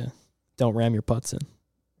that, yeah. Don't ram your putts in.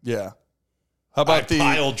 Yeah. How about the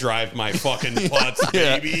pile drive my fucking putts,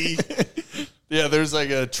 baby? Yeah, there's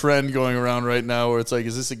like a trend going around right now where it's like,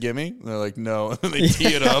 is this a gimme? And they're like, no. And they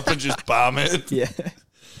tee it up and just bomb it. Yeah.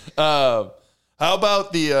 How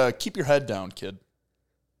about the keep your head down, kid?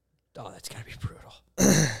 Oh, that's got to be brutal.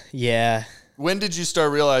 Yeah. When did you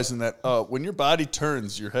start realizing that when your body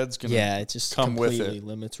turns, your head's going to it just come with completely it?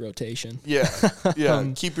 limits rotation. Yeah. Yeah.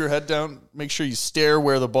 Keep your head down. Make sure you stare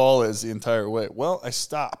where the ball is the entire way. Well, I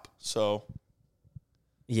stop. So.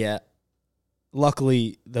 Yeah.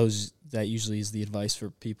 Luckily, that usually is the advice for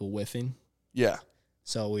people whiffing. Yeah.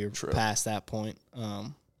 So we were past that point.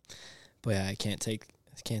 But yeah, I can't say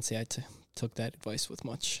I took that advice with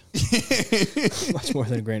much more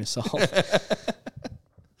than a grain of salt.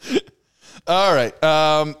 All right.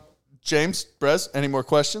 James, Brez, any more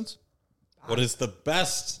questions? What is the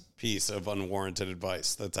best piece of unwarranted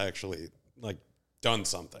advice that's actually like done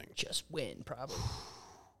something? Just win, probably.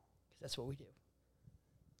 That's what we do.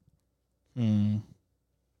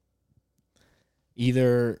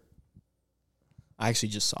 Either I actually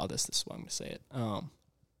just saw this is why I'm going to say it.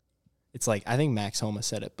 It's like, I think Max Homa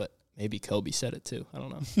said it, but maybe Kobe said it too. I don't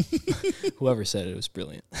know. Whoever said it was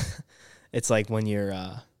brilliant. It's like when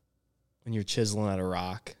you're chiseling at a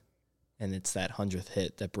rock and it's that 100th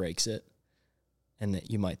hit that breaks it, and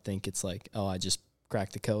that you might think it's like, oh, I just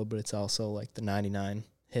cracked the code, but it's also like the 99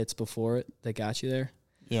 hits before it that got you there.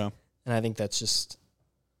 Yeah. And I think that's just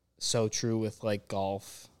so true with like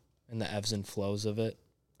golf and the ebbs and flows of it.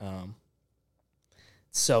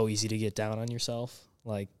 It's so easy to get down on yourself.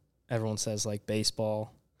 Like everyone says, like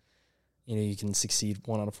baseball, you can succeed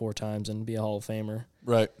 1 out of 4 times and be a Hall of Famer.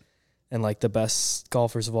 Right. And like the best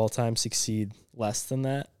golfers of all time succeed less than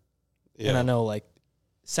that. Yeah. And I know like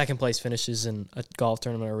second place finishes in a golf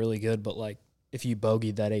tournament are really good, but like if you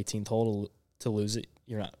bogeyed that 18th hole to lose it,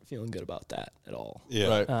 you're not feeling good about that at all.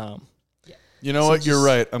 Yeah. Right. You know what? You're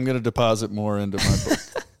right. I'm going to deposit more into my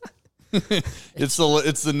book. It's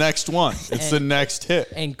the next one. It's the next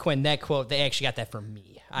hit. And Quinn, that quote, they actually got that from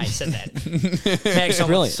me. I said that. Max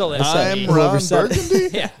Brilliant. stole that. I'm Whoever Ron said it.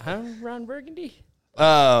 Burgundy. Yeah, I'm Ron Burgundy.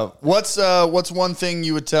 What's one thing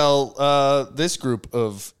you would tell this group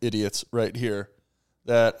of idiots right here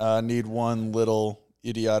that need one little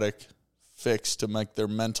idiotic fix to make their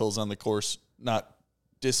mentals on the course not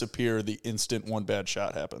disappear the instant one bad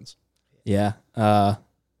shot happens? Yeah.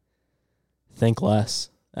 Think less,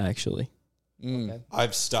 actually.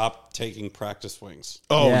 I've stopped taking practice swings.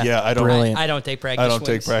 Oh yeah, I don't. Brilliant. I don't take practice. I don't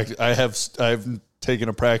take swings. practice. I've taken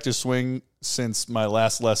a practice swing since my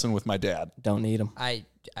last lesson with my dad. Don't need them. I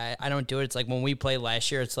don't do it. It's like when we played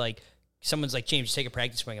last year, it's like someone's like, James, take a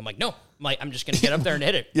practice swing. I'm like, no. I'm just going to get up there and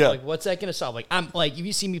hit it. Yeah. Like, what's that going to solve? Like, I'm like, if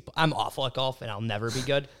you see me, I'm awful at golf and I'll never be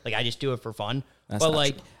good. Like, I just do it for fun. That's but not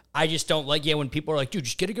like, true. I just don't like, when people are like, dude,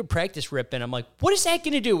 just get a good practice rip in. I'm like, what is that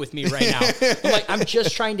going to do with me right now? I'm like, I'm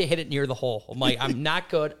just trying to hit it near the hole. I'm like, I'm not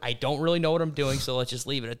good. I don't really know what I'm doing. So let's just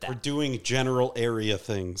leave it at We're that. doing general area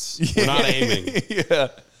things. We're not aiming. Yeah.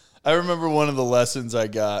 I remember one of the lessons I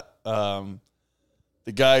got,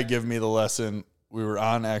 the guy gave me the lesson. We were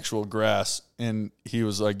on actual grass, and he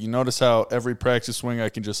was like, you notice how every practice swing I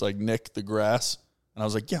can just, like, nick the grass? And I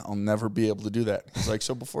was like, yeah, I'll never be able to do that. He's like,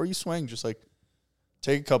 so before you swing, just, like,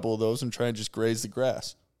 take a couple of those and try and just graze the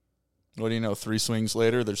grass. What do you know? 3 swings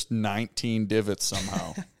later, there's 19 divots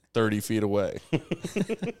somehow 30 feet away.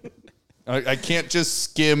 I can't just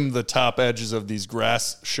skim the top edges of these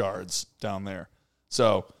grass shards down there.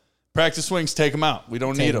 So practice swings, take them out. We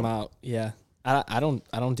don't need Take them. them out. Yeah. I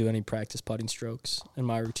don't do any practice putting strokes in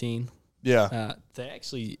my routine. Yeah. They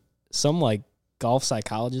actually, some like golf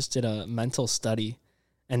psychologists did a mental study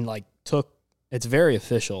and like took, it's very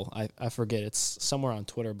official. I forget, it's somewhere on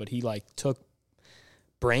Twitter, but he like took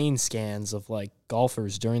brain scans of like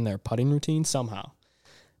golfers during their putting routine somehow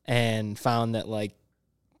and found that like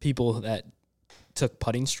people that took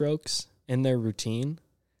putting strokes in their routine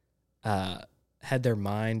had their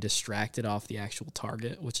mind distracted off the actual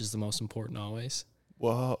target, which is the most important always.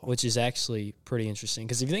 Whoa. Which is actually pretty interesting.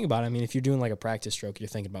 Because if you think about it, I mean, if you're doing like a practice stroke, you're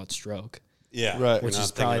thinking about stroke. Yeah. Right. Which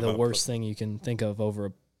is probably the worst thing you can think of over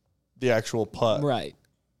a... The actual putt. Right.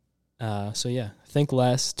 So, yeah. Think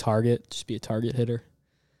less, target. Just be a target hitter.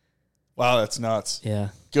 Wow, that's nuts. Yeah.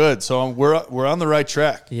 Good. So we're on the right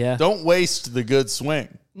track. Yeah. Don't waste the good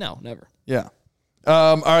swing. No, never. Yeah.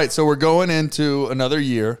 All right, so we're going into another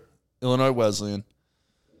year, Illinois Wesleyan.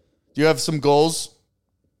 Do you have some goals?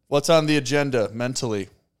 What's on the agenda mentally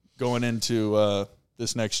going into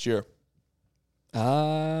this next year?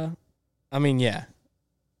 I mean, yeah.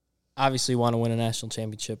 Obviously want to win a national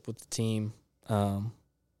championship with the team.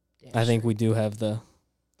 I think we do have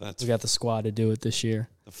we got the squad to do it this year.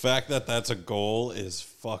 The fact that that's a goal is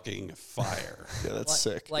fucking fire. Yeah, that's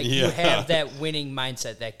sick. Like Yeah. you have that winning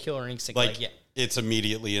mindset, that killer instinct. Like, Like, yeah, it's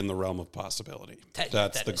immediately in the realm of possibility. That's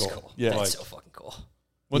that the is goal. Cool. Yeah. That's Like, so fucking cool.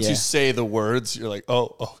 Once Yeah. you say the words, you're like,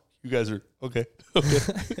 oh, you guys are okay.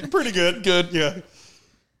 pretty good. Good.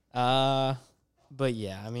 Yeah. But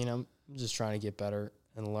yeah, I mean, I'm just trying to get better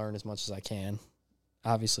and learn as much as I can.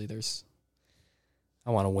 Obviously,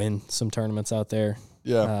 I want to win some tournaments out there.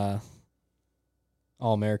 Yeah.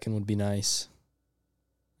 All-American would be nice.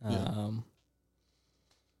 Yeah.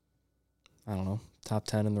 I don't know, top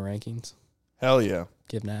 10 in the rankings. Hell yeah.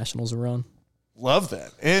 Give nationals a run. Love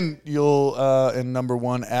that. And you'll in number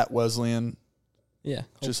 1 at Wesleyan, Yeah.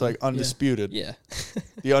 just hopefully. like undisputed. Yeah.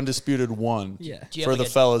 The undisputed one Yeah. Do you for have the like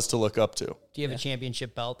a, fellas to look up to. Do you have a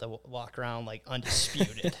championship belt that will walk around like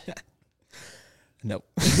undisputed? Nope.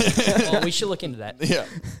 Well, we should look into that. Yeah.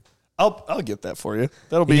 I'll get that for you.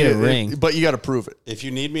 That'll be get a it, ring. but you got to prove it. If you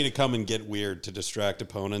need me to come and get weird to distract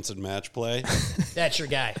opponents in match play, That's your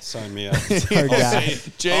guy. sign me up. Our guy.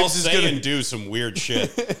 James is gonna- and do some weird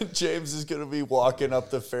shit. James is going to be walking up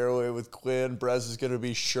the fairway with Quinn. Brez is going to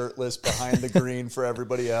be shirtless behind the green for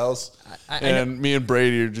everybody else. And me and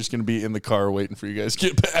Brady are just going to be in the car waiting for you guys to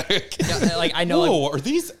get back. Yeah, like I know, like, Whoa, are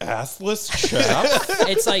these assless chaps?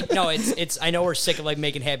 it's like no, it's. I know we're sick of like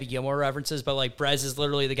making Happy Gilmore references, but like Brez is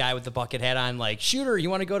literally the guy with the bucket hat on. Like, shooter, you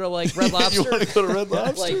want to go to like Red Lobster? You want to go to Red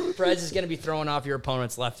Lobster? Like Brez is going to be throwing off your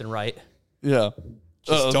opponents left and right. Yeah.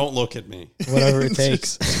 Just don't look at me. Whatever it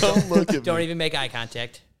takes. Don't look at Don't me. even make eye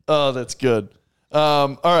contact. Oh, that's good.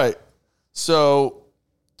 All right. So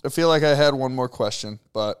I feel like I had one more question,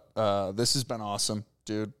 but this has been awesome,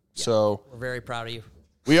 dude. Yeah. So We're very proud of you.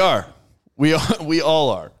 we are. We all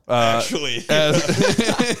are. Actually,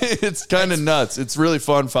 It's kind of nuts. It's really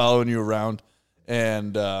fun following you around,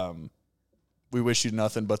 and we wish you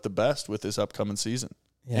nothing but the best with this upcoming season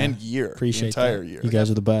and year. Appreciate the entire that. year. You guys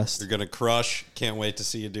are the best. You're going to crush. Can't wait to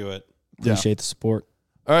see you do it. Appreciate the support.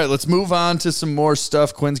 All right, let's move on to some more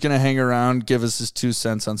stuff. Quinn's going to hang around, give us his 2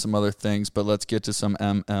 cents on some other things, but let's get to some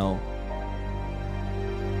MLB.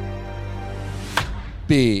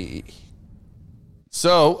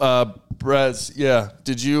 So, Brez,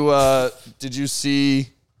 did you see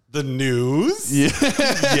the news? Yeah.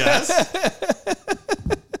 Yes.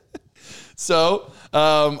 So,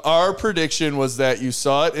 our prediction was that you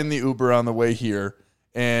saw it in the Uber on the way here,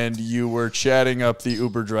 and you were chatting up the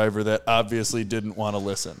Uber driver that obviously didn't want to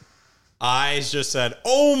listen. I just said,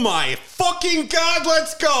 "Oh my fucking God,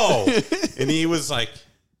 let's go." And he was like,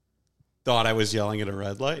 thought I was yelling at a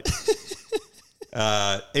red light.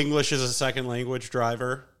 English is a second language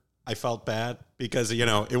driver. I felt bad because,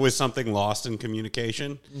 it was something lost in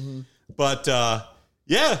communication. Mm-hmm. But, I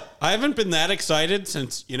haven't been that excited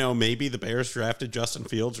since, maybe the Bears drafted Justin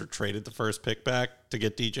Fields or traded the first pick back to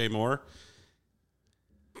get DJ Moore.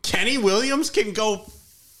 Kenny Williams can go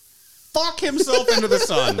fuck himself into the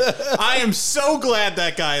sun. I am so glad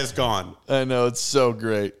that guy is gone. I know, it's so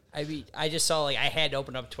great. I mean, I just saw, I had to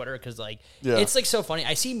open up Twitter because, it's, so funny.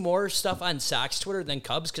 I see more stuff on Sox Twitter than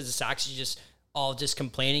Cubs because the Sox is just all just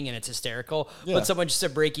complaining and it's hysterical. Yeah. But someone just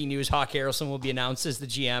said, breaking news, Hawk Harrelson will be announced as the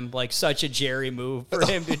GM. Such a Jerry move for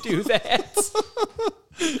him to do that.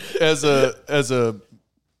 As a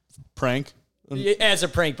prank? As a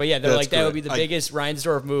prank, but they're That's that would be the biggest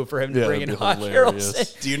Reinsdorf move for him to bring in Hawk hilarious.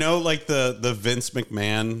 Harrelson. Do you know the Vince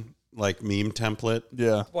McMahon meme template?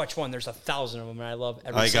 Yeah. Watch one. There's 1,000 of them, and I love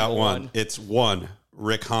every I got single one. It's 1,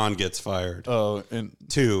 Rick Hahn gets fired. Oh, and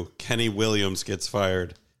 2, Kenny Williams gets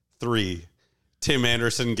fired. 3, Tim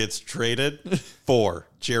Anderson gets traded. 4,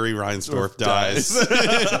 Jerry Reinsdorf dies.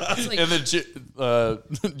 And then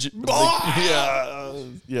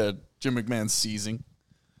Jim McMahon seizing.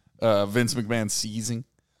 Vince McMahon seizing.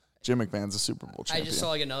 Jim McMahon's a Super Bowl champion. I just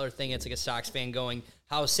saw another thing. It's a Sox fan going,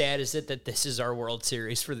 how sad is it that this is our World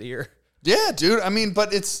Series for the year? Yeah, dude. I mean,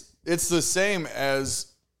 but it's the same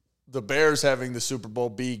as the Bears having the Super Bowl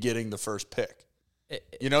be getting the first pick.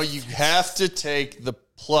 You have to take the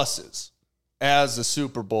pluses as a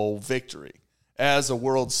Super Bowl victory, as a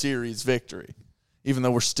World Series victory, even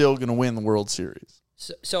though we're still going to win the World Series.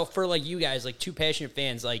 So for you guys, two passionate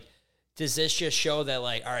fans, does this just show that, all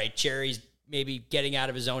right, Jerry's maybe getting out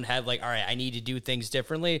of his own head, all right, I need to do things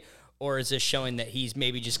differently? Or is this showing that he's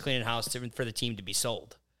maybe just cleaning house for the team to be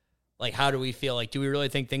sold? How do we feel? Do we really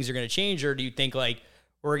think things are going to change? Or do you think,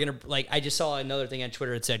 we're going to, I just saw another thing on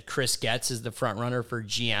Twitter that said Chris Getz is the front runner for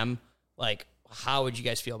GM. How would you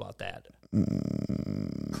guys feel about that?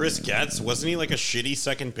 Chris Getz, wasn't he a shitty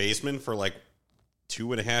second baseman for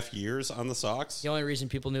 2.5 years on the Sox? The only reason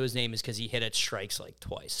people knew his name is because he hit at strikes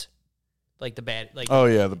twice. Oh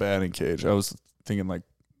yeah, the batting cage. I was thinking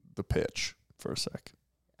the pitch for a sec.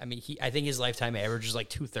 I mean, I think his lifetime average is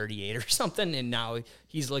 238 or something, and now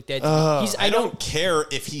he's looked at. I don't care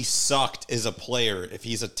if he sucked as a player. If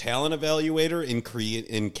he's a talent evaluator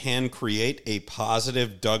and can create a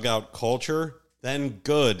positive dugout culture, then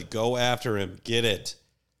good. Go after him. Get it.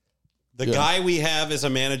 The guy we have as a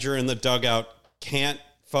manager in the dugout can't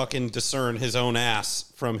fucking discern his own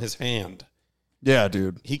ass from his hand. Yeah,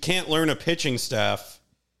 dude. He can't learn a pitching staff.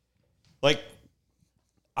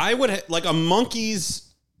 I would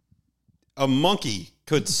a monkey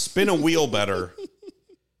could spin a wheel better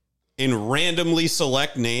and randomly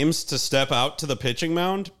select names to step out to the pitching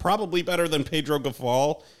mound. Probably better than Pedro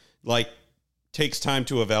Gafal. Takes time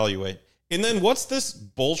to evaluate. And then what's this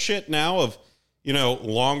bullshit now of,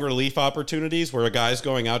 long relief opportunities where a guy's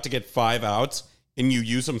going out to get 5 outs and you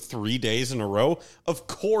use them 3 days in a row? Of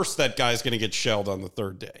course that guy's going to get shelled on the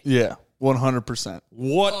 3rd day. Yeah, 100%.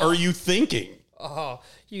 What are you thinking? Oh,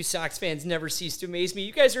 you Sox fans never cease to amaze me.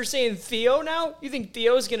 You guys are saying Theo now? You think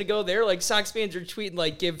Theo's going to go there? Sox fans are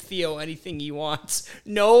tweeting, give Theo anything he wants.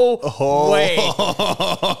 No way.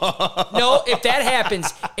 No, if that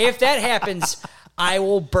happens, I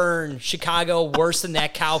will burn Chicago worse than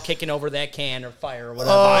that cow kicking over that can or fire or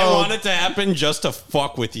whatever. I want it to happen just to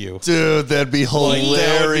fuck with you. Dude, that'd be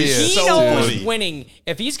hilarious. He knows winning.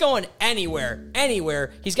 If he's going anywhere,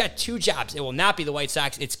 he's got 2 jobs. It will not be the White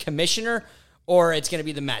Sox. It's commissioner or it's going to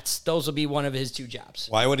be the Mets. Those will be one of his 2 jobs.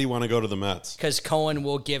 Why would he want to go to the Mets? Because Cohen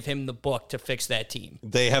will give him the book to fix that team.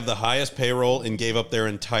 They have the highest payroll and gave up their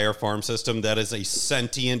entire farm system. That is a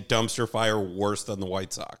sentient dumpster fire worse than the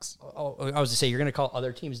White Sox. Oh, I was to say, you're going to call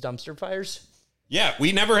other teams dumpster fires? Yeah,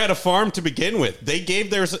 we never had a farm to begin with. They gave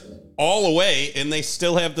theirs all away, and they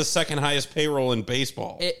still have the second highest payroll in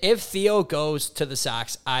baseball. If Theo goes to the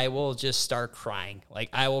Sox, I will just start crying. Like,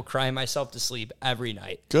 I will cry myself to sleep every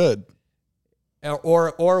night. Good.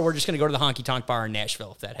 Or we're just going to go to the honky tonk bar in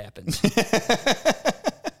Nashville if that happens.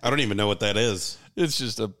 I don't even know what that is. It's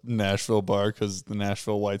just a Nashville bar because the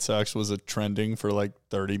Nashville White Sox was trending for like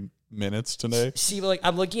 30 minutes today. See, like,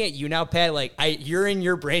 I'm looking at you now, Pat. Like, you're in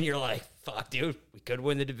your brain. You're like, fuck, dude, we could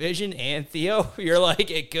win the division. And Theo, you're like,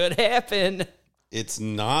 it could happen. It's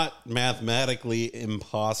not mathematically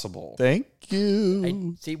impossible. Thank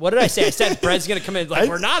you. See, what did I say? I said Bred's going to come in. Like,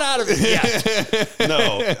 we're not out of it yet.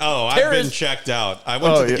 No. Oh, I've been checked out. I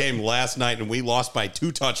went to the game last night, and we lost by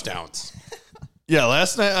 2 touchdowns. Yeah,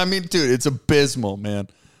 last night, I mean, dude, it's abysmal, man.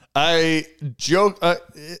 I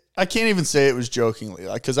can't even say it was jokingly,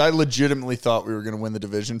 because I legitimately thought we were going to win the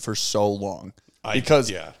division for so long.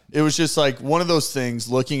 Because it was just like one of those things,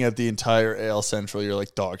 looking at the entire AL Central, you're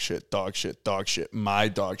like, dog shit, dog shit, dog shit, my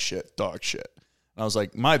dog shit, dog shit. And I was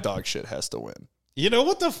like, my dog shit has to win. You know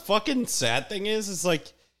what the fucking sad thing is? It's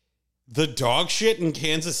like the dog shit in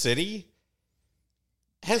Kansas City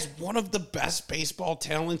has one of the best baseball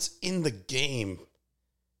talents in the game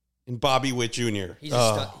in Bobby Witt Jr.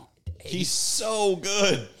 He's so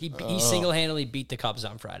good. He single-handedly beat the Cubs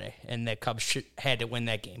on Friday, and the Cubs had to win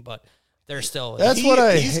that game, but they're still...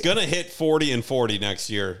 He's going to hit 40 and 40 next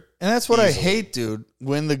year. And that's what I hate, dude,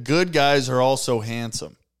 when the good guys are also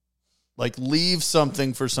handsome. Like, leave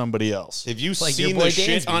something for somebody else. Have you seen the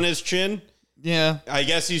shit on his chin? Yeah. I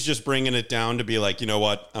guess he's just bringing it down to be like, you know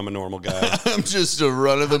what? I'm a normal guy. I'm just a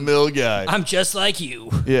run-of-the-mill guy. I'm just like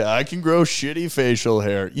you. Yeah, I can grow shitty facial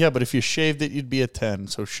hair. Yeah, but if you shaved it, you'd be a 10,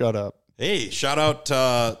 so shut up. Hey, shout out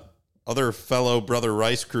other fellow Brother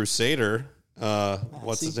Rice Crusader.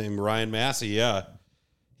 What's his name? Ryan Massey, yeah.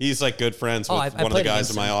 He's like good friends with one of the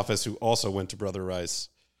guys in my office who also went to Brother Rice.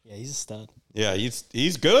 Yeah, he's a stud. Yeah,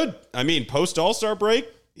 he's good. I mean, post All-Star break,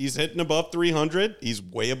 he's hitting above 300. He's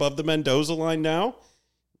way above the Mendoza line now.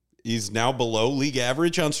 He's now below league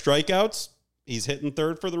average on strikeouts. He's hitting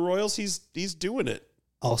third for the Royals. He's doing it.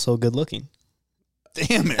 Also good looking.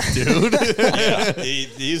 Damn it, dude. Yeah,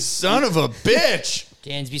 he's son of a bitch.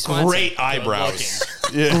 Dansby Swanson. Great eyebrows.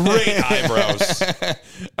 Yeah. Great eyebrows.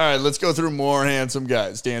 All right, let's go through more handsome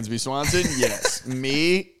guys. Dansby Swanson, yes.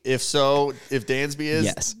 Me, if so, if Dansby is,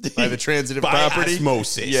 yes. By the transitive by property,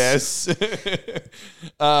 osmosis. Yes.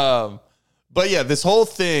 But yeah, this whole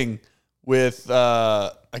thing with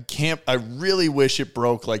I really wish it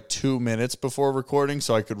broke like 2 minutes before recording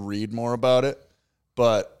so I could read more about it.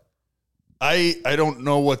 But I don't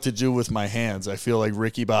know what to do with my hands. I feel like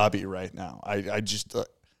Ricky Bobby right now. I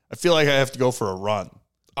feel like I have to go for a run.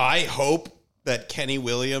 I hope that Kenny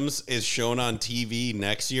Williams is shown on TV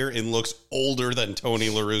next year and looks older than Tony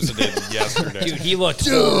La Russa did yesterday. Dude, he looked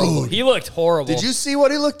horrible. He looked horrible. Did you see what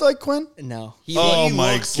he looked like, Quinn? No. Oh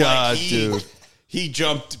my God, dude. He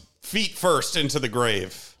jumped feet first into the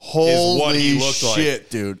grave. Holy what he looked shit, like.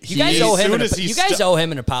 dude. You guys owe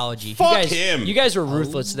him an apology. Fuck him. You guys were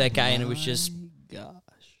ruthless to that guy, and it was just... Gosh.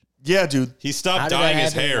 Yeah, dude. He stopped dyeing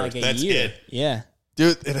his hair. Like That's year. it. Yeah.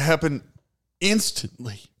 Dude, it happened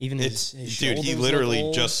instantly. Even his Dude, he shoulders literally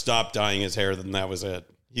look just stopped dyeing his hair, then that was it.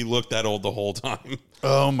 He looked that old the whole time.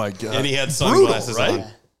 Oh, my God. And he had sunglasses right?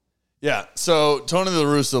 on. Yeah, so Tony La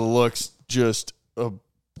Russa looks just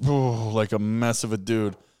like a mess of a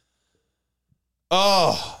dude.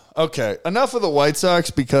 Oh, okay. Enough of the White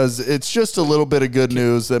Sox because it's just a little bit of good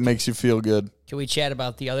news that makes you feel good. Can we chat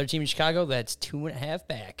about the other team in Chicago that's 2.5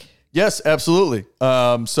 back? Yes, absolutely.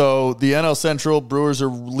 So the NL Central Brewers are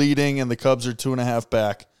leading and the Cubs are 2.5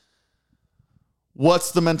 back.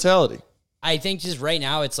 What's the mentality? I think just right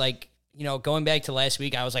now it's like, going back to last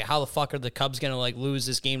week, I was like, how the fuck are the Cubs going to lose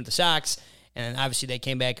this game to the Sox? And obviously they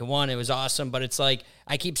came back and won. It was awesome. But it's like,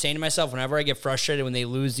 I keep saying to myself, whenever I get frustrated when they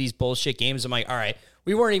lose these bullshit games, I'm like, all right,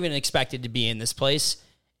 we weren't even expected to be in this place.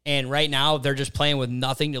 And right now they're just playing with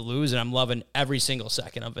nothing to lose. And I'm loving every single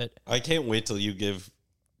second of it. I can't wait till you give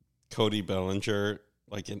Cody Bellinger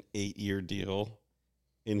like an 8-year deal.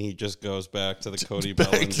 And he just goes back to the Cody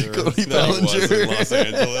Bellinger that he was in Los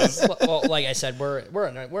Angeles. Well, like I said, we're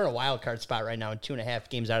in a wild card spot right now, and 2.5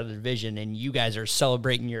 games out of the division, and you guys are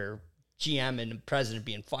celebrating your GM and president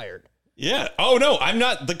being fired. Yeah. Oh, no, I'm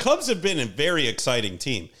not. The Cubs have been a very exciting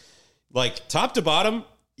team. Like, top to bottom,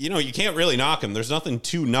 you can't really knock them. There's nothing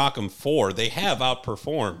to knock them for. They have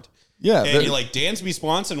outperformed. Yeah. And like Dansby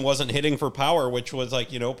Swanson wasn't hitting for power, which was like,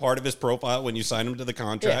 part of his profile when you signed him to the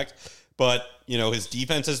contract. Yeah. But, his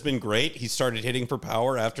defense has been great. He started hitting for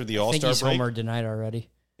power after the All-Star break. I think he's homer denied already.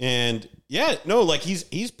 And yeah, no, like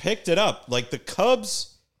he's picked it up. Like the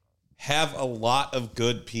Cubs have a lot of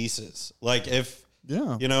good pieces. Like if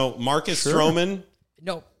Marcus Stroman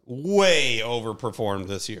way overperformed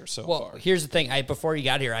this year so far. Here's the thing. Before you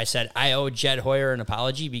got here, I said I owe Jed Hoyer an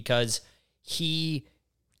apology because he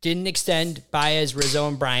didn't extend Baez, Rizzo,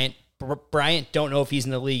 and Bryant. Bryant, don't know if he's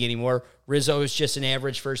in the league anymore. Rizzo is just an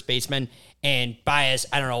average first baseman. And Baez,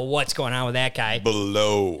 I don't know what's going on with that guy.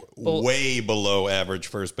 Way below average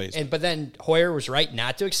first baseman. But then Hoyer was right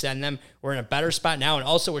not to extend them. We're in a better spot now. And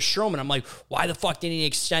also with Stroman, I'm like, why the fuck didn't he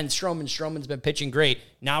extend Stroman? Stroman's been pitching great.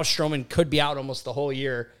 Now Stroman could be out almost the whole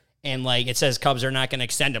year. And like it says Cubs are not going to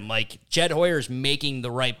extend him. Like Jed Hoyer's making the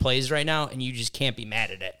right plays right now, and you just can't be mad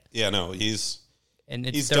at it. Yeah, no, he's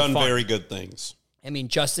done very good things. I mean,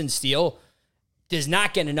 Justin Steele does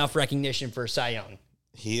not get enough recognition for Cy Young.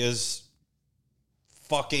 He is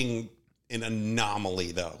fucking an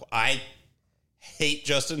anomaly, though. I hate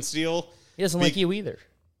Justin Steele. He doesn't like you either.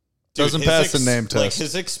 Doesn't pass the name test. Like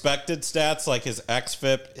his expected stats, like his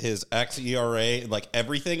xFIP, his xERA, like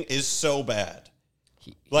everything is so bad.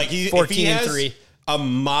 Like if he has 14-3. A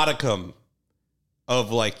modicum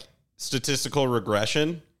of like statistical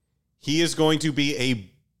regression, he is going to be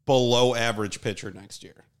a below average pitcher next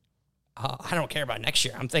year. I don't care about next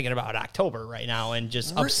year. I'm thinking about October right now and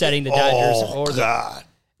just upsetting the Dodgers. Oh, God.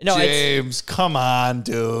 No, James, come on,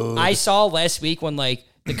 dude. I saw last week when, like,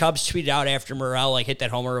 the Cubs tweeted out after Morel, like, hit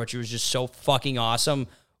that homer, which was just so fucking awesome.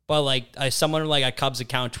 But, like, someone, like, a Cubs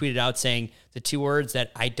account tweeted out saying the two words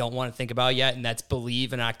that I don't want to think about yet, and that's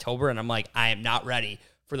believe in October. And I'm like, I am not ready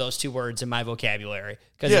for those two words in my vocabulary.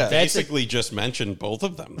 Because basically just mentioned both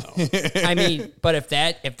of them, though. I mean, but if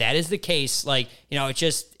that is the case, like, you know, it's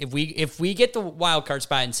just if we get the wild card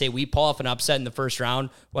spot and say we pull off an upset in the first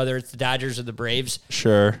round, whether it's the Dodgers or the Braves,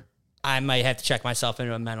 sure, I might have to check myself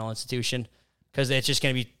into a mental institution because it's just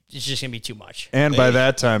gonna be too much. And by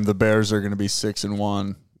that time, the Bears are gonna be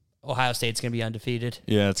 6-1. Ohio State's going to be undefeated.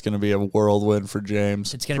 Yeah, it's going to be a whirlwind for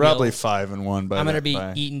James. It's going to probably 5-1 by I'm going to be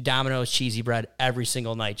eating Domino's cheesy bread every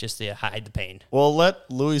single night just to hide the pain. Well,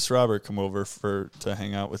 let Luis Robert come over to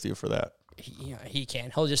hang out with you for that. He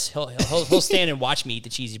can. He'll stand and watch me eat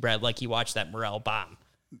the cheesy bread like he watched that Morel bomb.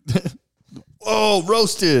 Oh,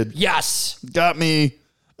 roasted. Yes. Got me.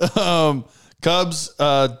 Cubs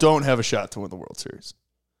don't have a shot to win the World Series.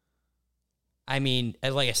 I mean,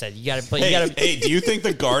 like I said, you got to play. Hey, do you think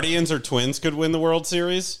the Guardians or Twins could win the World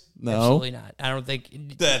Series? No, absolutely not. I don't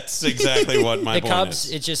think that's exactly what my the point Cubs.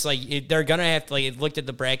 Is. It's just like they're gonna have to. Like, looked at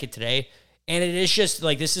the bracket today, and it is just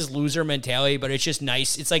like this is loser mentality, but it's just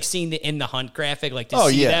nice. It's like seeing the in the hunt graphic, like to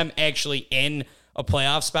see them actually in a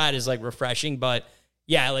playoff spot is like refreshing. But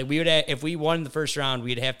yeah, like we would if we won the first round,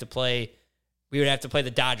 we'd have to play. We would have to play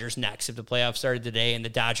the Dodgers next if the playoffs started today, and the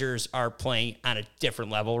Dodgers are playing on a different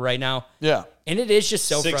level right now. Yeah. And it is just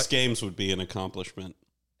so... 6 games would be an accomplishment.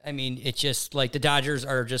 I mean, it's just like the Dodgers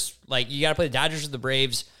are just like, you got to play the Dodgers or the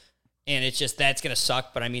Braves, and it's just, that's going to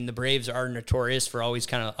suck. But I mean, the Braves are notorious for always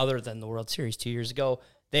kind of, other than the World Series 2 years ago,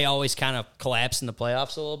 they always kind of collapse in the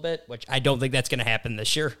playoffs a little bit, which I don't think that's going to happen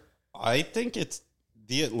this year. I think it's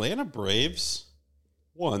the Atlanta Braves.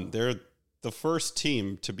 They're the first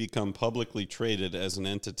team to become publicly traded as an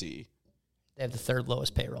entity. They have the third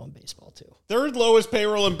lowest payroll in baseball, too. Third lowest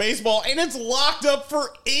payroll in baseball, and it's locked up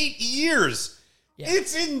for 8 years. Yeah.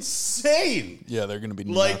 It's insane. Yeah, they're going to be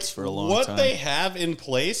nuts for a long time. What they have in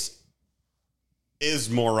place is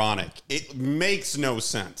moronic. It makes no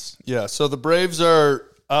sense. Yeah, so the Braves are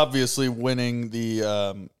obviously winning the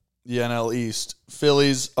NL East.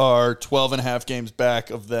 Phillies are 12.5 games back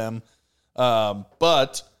of them,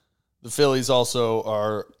 but... the Phillies also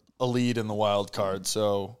are a lead in the wild card,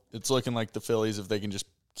 so it's looking like the Phillies, if they can just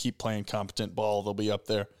keep playing competent ball, they'll be up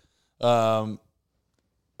there. NL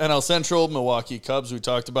Central, Milwaukee Cubs, we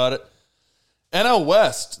talked about it. NL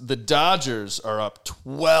West, the Dodgers are up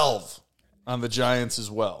 12 on the Giants as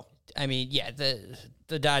well. I mean, yeah,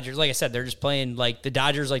 the Dodgers, like I said, they're just playing like the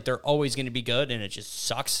Dodgers, like they're always going to be good, and it just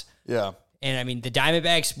sucks. Yeah. And I mean, the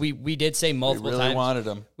Diamondbacks, we did say multiple times. We really wanted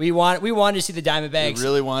them. We wanted to see the Diamondbacks. We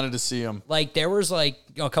really wanted to see them. Like, there was like,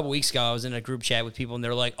 a couple weeks ago, I was in a group chat with people, and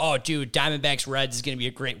they're like, oh, dude, Diamondbacks Reds is going to be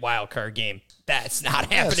a great wild card game. That's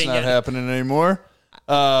not happening. That's not happening anymore.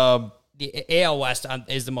 The AL West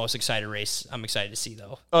is the most excited race I'm excited to see,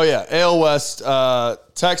 though. Oh, yeah. AL West,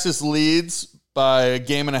 Texas leads by 1.5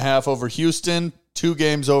 games over Houston, 2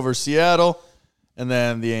 games over Seattle. And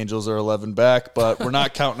then the Angels are 11 back, but we're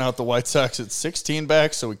not counting out the White Sox at 16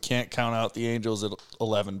 back, so we can't count out the Angels at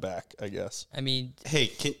 11 back, I guess. I mean... Hey,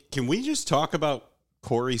 can we just talk about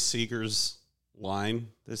Corey Seager's line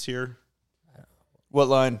this year? What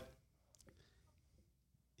line?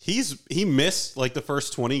 He missed like the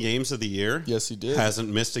first 20 games of the year. Yes, he did. Hasn't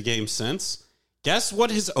missed a game since. Guess what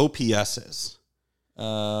his OPS is?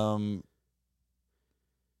 I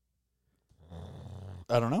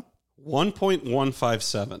don't know.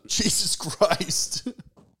 1.157. Jesus Christ.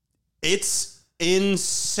 It's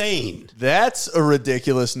insane. That's a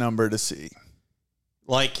ridiculous number to see.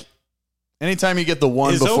 Like, anytime you get the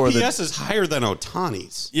one his before OPS is higher than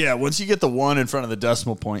Ohtani's. Yeah, once you get the one in front of the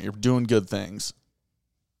decimal point, you're doing good things.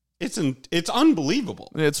 It's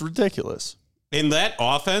unbelievable. It's ridiculous. And that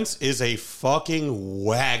offense is a fucking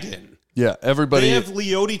wagon. Yeah, everybody. They have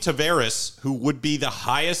Leody Taveras, who would be the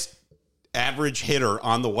highest average hitter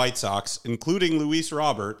on the White Sox, including Luis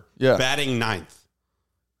Robert, batting ninth.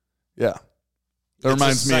 Yeah. That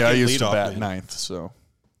reminds me, I used to bat man. ninth, so.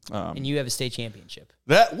 And you have a state championship.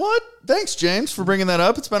 What? Thanks, James, for bringing that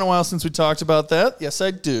up. It's been a while since we talked about that. Yes,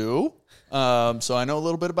 I do. So I know a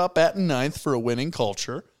little bit about batting ninth for a winning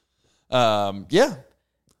culture. Yeah.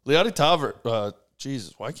 Leody Taveras.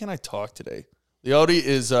 Jesus, why can't I talk today? Leody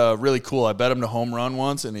is really cool. I bet him to home run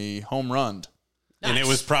once, and he home runned. Nice. And it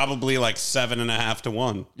was probably like 7.5 to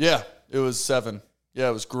 1. Yeah, it was 7. Yeah,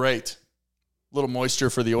 it was great. A little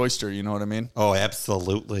moisture for the oyster, you know what I mean? Oh,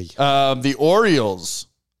 absolutely. The Orioles.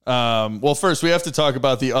 Well, first, we have to talk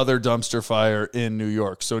about the other dumpster fire in New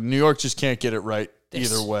York. So New York just can't get it right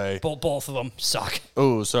either way. Both of them suck.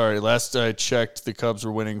 Oh, sorry. Last I checked, the Cubs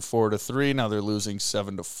were winning 4-3. Now they're losing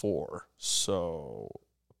 7-4. So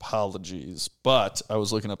apologies. But I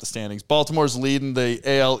was looking up the standings. Baltimore's leading the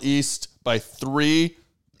AL East by 3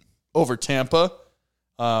 over Tampa.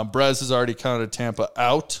 Brez has already counted Tampa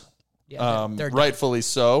out. Yeah, they're rightfully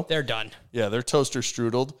so. They're done. Yeah, they're toaster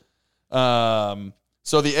strudeled.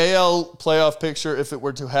 So the AL playoff picture, if it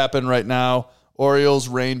were to happen right now, Orioles,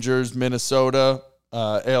 Rangers, Minnesota,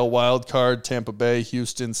 AL wild card, Tampa Bay,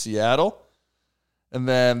 Houston, Seattle. And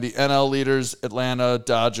then the NL leaders, Atlanta,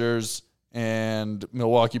 Dodgers, and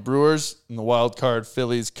Milwaukee Brewers. And the wild card,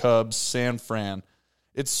 Phillies, Cubs, San Fran.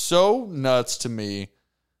 It's so nuts to me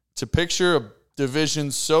to picture a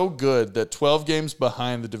division so good that 12 games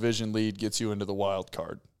behind the division lead gets you into the wild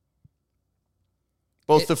card.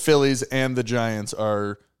 Both the Phillies and the Giants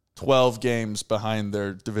are 12 games behind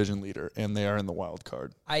their division leader, and they are in the wild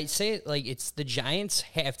card. I say it like it's the Giants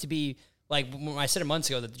have to be, like when I said it months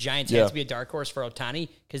ago, that the Giants have to be a dark horse for Ohtani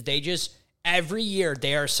because they just, every year,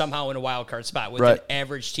 they are somehow in a wild card spot with an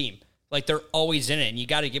average team. Like, they're always in it, and you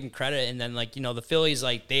got to give them credit. And then, like, you know, the Phillies,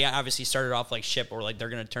 like, they obviously started off like shit, or like they're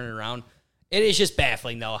going to turn it around. It is just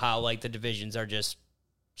baffling, though, how, like, the divisions are just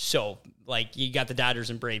so, like, you got the Dodgers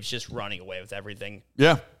and Braves just running away with everything.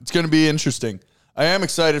 Yeah, it's going to be interesting. I am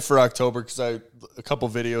excited for October because a couple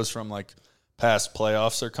videos from, like, past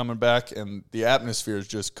playoffs are coming back, and the atmosphere is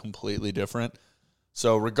just completely different.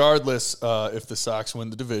 So regardless if the Sox win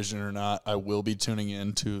the division or not, I will be tuning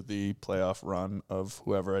in to the playoff run of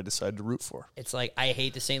whoever I decide to root for. It's like, I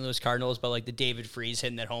hate the St. Louis Cardinals, but like the David Freese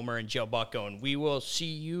hitting that homer and Joe Buck going, "We will see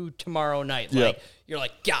you tomorrow night." Like, you're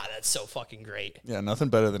like, God, that's so fucking great. Yeah, nothing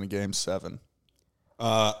better than a Game 7.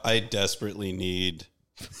 I desperately need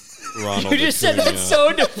Ronald You just said that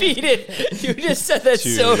so defeated. You just said that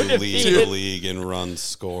so lead defeated. the league in runs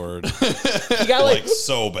scored. You got like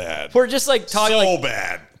so bad. We're just like talking so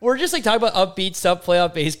bad. We're just like talking about upbeat stuff,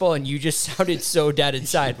 playoff baseball, and you just sounded so dead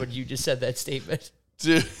inside when you just said that statement.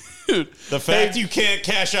 Dude, the fact you can't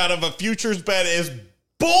cash out of a futures bet is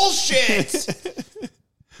bullshit. It's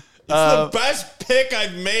the best pick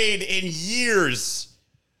I've made in years.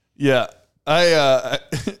 Yeah.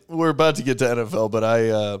 We're about to get to NFL, but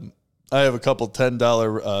I have a couple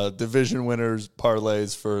 $10 division winners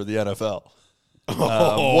parlays for the NFL.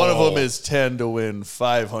 One of them is 10 to win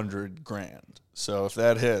 $500,000. So if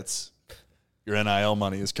that hits, your NIL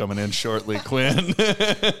money is coming in shortly, Quinn.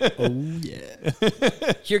 Oh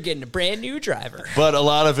yeah, You're getting a brand new driver. But a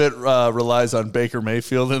lot of it relies on Baker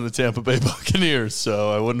Mayfield and the Tampa Bay Buccaneers.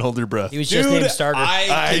 So I wouldn't hold your breath. He was just named starter.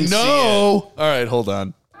 I know. All right, hold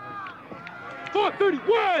on.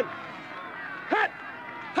 431. Hot.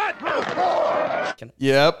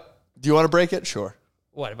 Yep. Do you want to break it? Sure.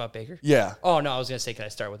 What about Baker? Yeah. Oh no, I was gonna say, can I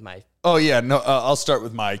start with my? Oh yeah. No, I'll start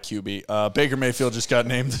with my QB. Baker Mayfield just got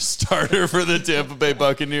named the starter for the Tampa Bay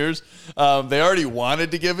Buccaneers. They already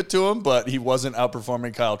wanted to give it to him, but he wasn't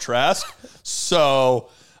outperforming Kyle Trask. So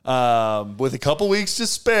with a couple weeks to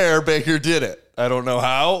spare, Baker did it. I don't know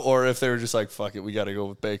how, or if they were just like, fuck it, we got to go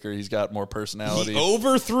with Baker. He's got more personality. He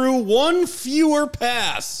overthrew one fewer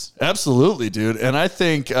pass. Absolutely, dude. And I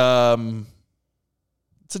think it's a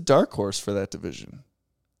dark horse for that division.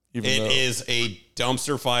 It is a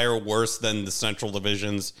dumpster fire worse than the Central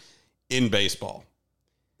divisions in baseball.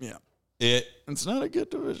 Yeah. It's not a good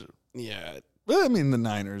division. Yeah. But I mean, the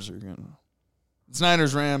Niners are going to. It's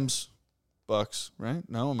Niners, Rams, Bucks, right?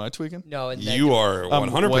 No, am I tweaking? No, You are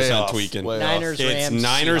 100% tweaking. Niners, It's Rams,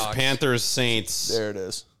 Niners, Seahawks. Panthers, Saints, There it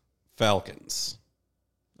is. Falcons.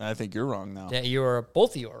 I think you're wrong now. Yeah,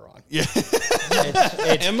 both of you are wrong. Yeah.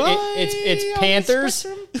 It's Panthers,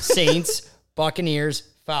 Saints, Buccaneers,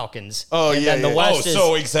 Falcons. Oh, and yeah, then the yeah. West is,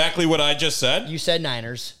 So exactly what I just said? you said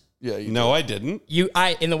Niners. Yeah. You No, I didn't.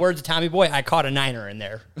 In the words of Tommy Boy, I caught a Niner in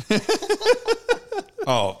there.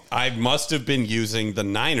 Oh, I must have been using the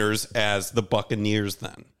Niners as the Buccaneers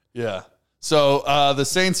then. Yeah. So the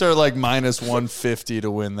Saints are like minus 150 to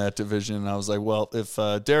win that division. And I was like, well, if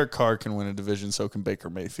Derek Carr can win a division, so can Baker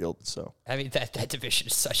Mayfield. So, I mean, that division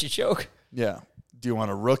is such a joke. yeah. Do you want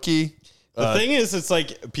a rookie? The thing is, it's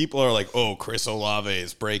like people are like, oh, Chris Olave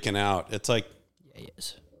is breaking out. It's like Yeah, he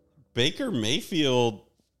is. Baker Mayfield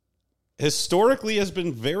historically has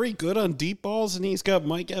been very good on deep balls, and he's got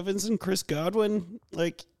Mike Evans and Chris Godwin.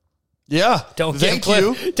 Like, Yeah. Don't Thank give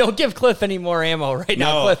Cliff, you. Don't give Cliff any more ammo right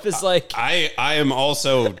now. no, Cliff is like, I am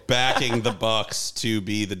also backing the Bucks to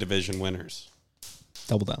be the division winners.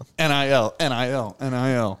 Double down.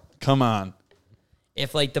 NIL. Come on.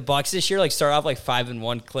 if like the Bucks this year like start off like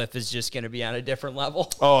 5-1, Cliff is just going to be on a different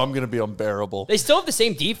level. Oh, I'm going to be unbearable. They still have the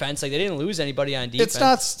same defense. Like they didn't lose anybody on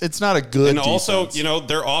defense. It's not a good And defense. also, you know,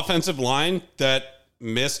 their offensive line that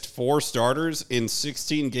missed 4 starters in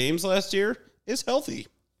 16 games last year is healthy.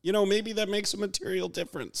 You know, maybe that makes a material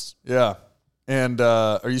difference. Yeah. And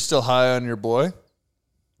are you still high on your boy?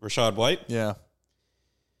 Rashad White? Yeah.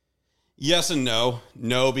 Yes and no.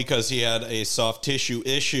 No, because he had a soft tissue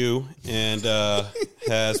issue and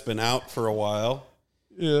has been out for a while.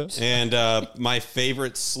 Yeah. And my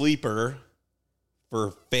favorite sleeper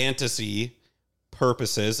for fantasy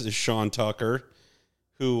purposes is Sean Tucker,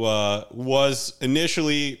 who was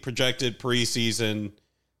initially projected preseason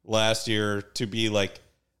last year to be like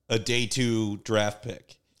a day 2 draft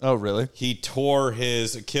pick. Oh, really? He tore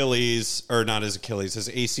his Achilles, or not his Achilles, his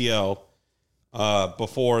ACL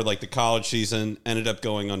before like the college season, ended up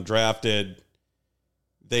going undrafted.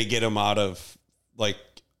 They get him out of like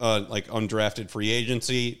undrafted free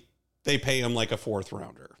agency. They pay him like a 4th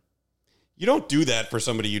rounder. You don't do that for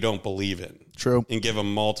somebody you don't believe in. True. And give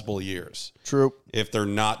them multiple years. True. If they're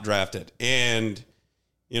not drafted. And,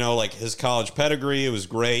 you know, like his college pedigree, it was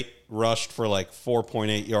great. Rushed for like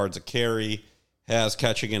 4.8 yards a carry. Has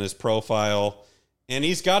catching in his profile. And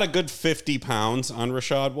he's got a good 50 pounds on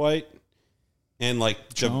Rashad White. And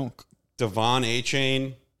like Devon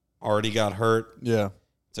A-Chain already got hurt. Yeah.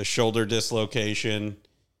 It's a shoulder dislocation.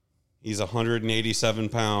 He's 187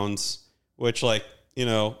 pounds, which, like, you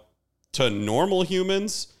know, to normal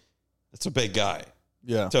humans, that's a big guy.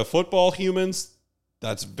 Yeah. To football humans,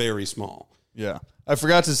 that's very small. Yeah. I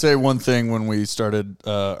forgot to say one thing when we started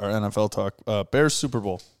our NFL talk. Bears Super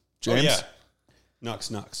Bowl. James? Oh, yeah.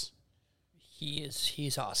 Nux.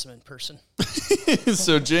 He's awesome in person.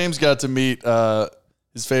 So James got to meet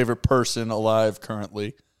his favorite person alive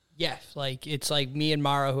currently. Yeah, like it's like me and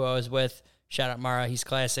Mara, who I was with. Shout out Mara, he's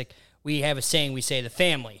classic. We have a saying, we say the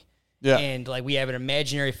family. Yeah. And like we have an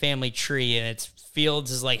imaginary family tree, and it's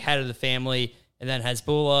Fields is like head of the family, and then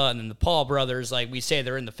Hezbollah, and then the Paul brothers, like we say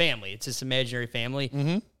they're in the family. It's this imaginary family.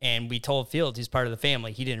 Mm-hmm. And we told Fields he's part of the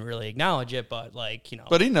family. He didn't really acknowledge it, but like, you know.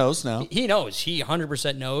 But he knows now. He knows. He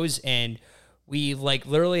 100% knows. And we like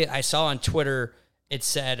literally, I saw on Twitter, it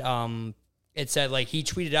said like he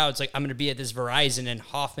tweeted out, it's like, I'm going to be at this Verizon in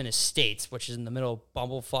Hoffman Estates, which is in the middle of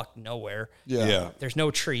bumblefuck nowhere. Yeah. There's no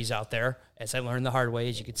trees out there, as I learned the hard way,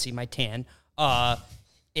 as you can see my tan.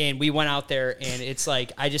 And we went out there, and it's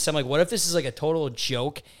like, I'm like, what if this is like a total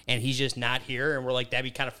joke, and he's just not here? And we're like, that'd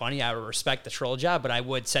be kind of funny. I would respect the troll job, but I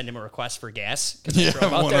would send him a request for gas. Yeah,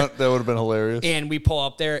 that would have been hilarious. And we pull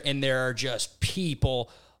up there, and there are just people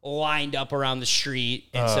lined up around the street.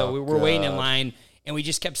 And so we were waiting in line, and we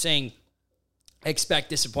just kept saying, expect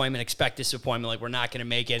disappointment. Like, we're not going to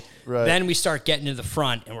make it. Right. Then we start getting to the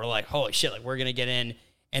front, and we're like, holy shit, like, we're going to get in.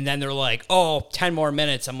 And then they're like, oh, 10 more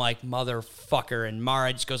minutes. I'm like, motherfucker. And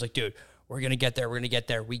Mara just goes like, dude, we're going to get there.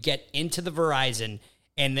 We get into the Verizon,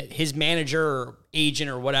 and his manager or agent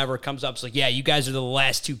or whatever comes up. It's like, yeah, you guys are the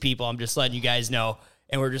last 2 people. I'm just letting you guys know.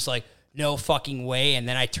 And we're just like, no fucking way. And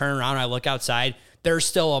then I turn around, I look outside. There's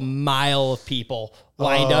still a mile of people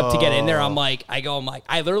lined up to get in there.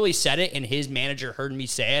 I literally said it, and his manager heard me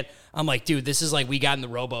say it. I'm like, dude, this is like we got in the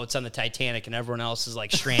rowboats on the Titanic, and everyone else is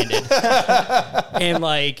like stranded. And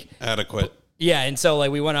like Adequate. Yeah, and so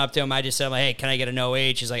like we went up to him. I just said, like, hey, can I get an OH?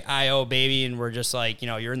 He's like, IO, baby. And we're just like, you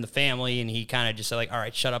know, you're in the family. And he kind of just said like, all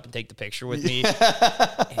right, shut up and take the picture with me.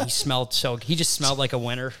 And he just smelled like a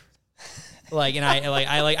winner. Like, and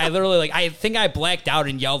I literally, like, I think I blacked out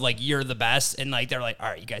and yelled, like, you're the best. And, like, they're like, all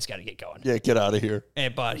right, you guys got to get going. Yeah, get out of here.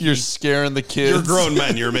 But You're scaring the kids. You're grown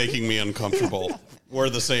men. You're making me uncomfortable. We're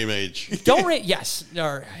the same age. Yes.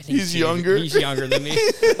 Or I think He's younger. He's younger than me.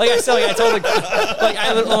 Like I said, I told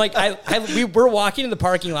we were walking in the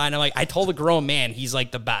parking lot, and I told a grown man he's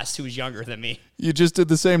like the best who was younger than me. You just did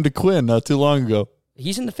the same to Quinn not too long ago.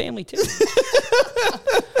 He's in the family too.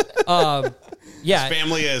 Yeah. His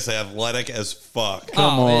family is athletic as fuck.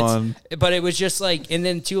 Come on. But it was just like, and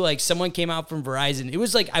then too, like, someone came out from Verizon. It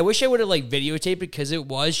was like, I wish I would have like videotaped it, because it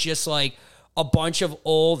was just like a bunch of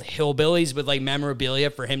old hillbillies with like memorabilia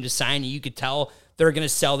for him to sign. And you could tell they're going to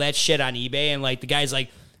sell that shit on eBay. And like the guy's like,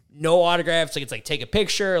 no autographs. Like, it's like, take a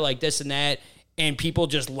picture, like this and that. And people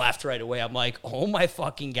just left right away. I'm like, oh my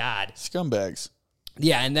fucking God. Scumbags.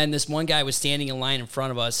 Yeah. And then this one guy was standing in line in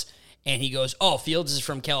front of us, and he goes, oh, Fields is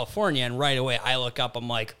from California. And right away I look up, I'm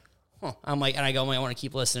like, huh. And I go, I want to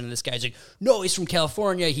keep listening to this guy. He's like, no, he's from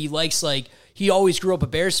California. He likes, like, he always grew up a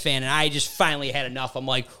Bears fan. And I just finally had enough. I'm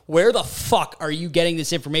like, where the fuck are you getting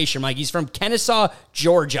this information? I'm like, he's from Kennesaw,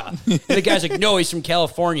 Georgia. And the guy's like, no, he's from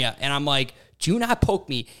California. And I'm like, do not poke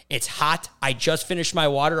me. It's hot. I just finished my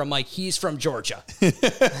water. I'm like, he's from Georgia.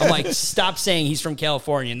 I'm like, stop saying he's from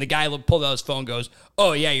California. And the guy pulled out his phone and goes,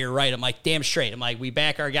 oh, yeah, you're right. I'm like, damn straight. I'm like, we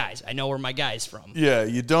back our guys. I know where my guy's from. Yeah,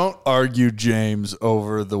 you don't argue James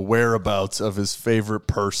over the whereabouts of his favorite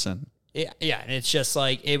person. Yeah, and it's just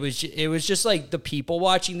like, it was just like the people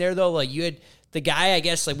watching there, though. Like, you had the guy, I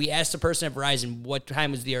guess, like, we asked the person at Verizon what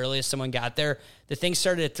time was the earliest someone got there. The thing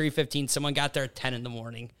started at 3:15. Someone got there at 10 in the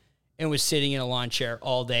morning. And was sitting in a lawn chair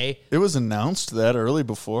all day. It was announced that early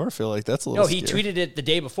before. I feel like that's a little he scary. tweeted it the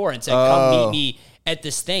day before and said, come meet me at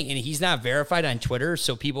this thing. And he's not verified on Twitter,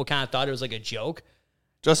 so people kind of thought it was like a joke.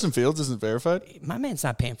 Justin Fields isn't verified? My man's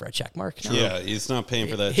not paying for a check mark. No. Yeah, he's not paying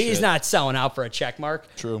for that shit. He's not selling out for a check mark.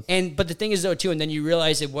 True. But the thing is, though, too, and then you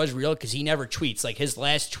realize it was real because he never tweets. Like, his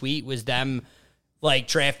last tweet was them, like,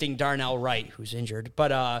 drafting Darnell Wright, who's injured,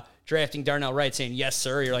 but drafting Darnell Wright saying, yes,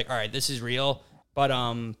 sir. You're like, all right, this is real. But,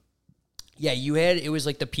 yeah, it was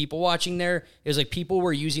like the people watching there. It was like people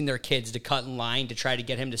were using their kids to cut in line to try to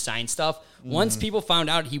get him to sign stuff. Once people found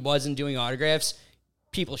out he wasn't doing autographs,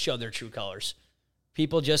 people showed their true colors.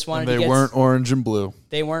 People just wanted to get... They weren't orange and blue.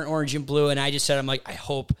 They weren't orange and blue, and I just said, I'm like, I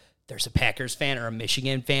hope there's a Packers fan or a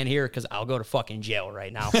Michigan fan here, because I'll go to fucking jail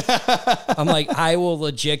right now. I'm like, I will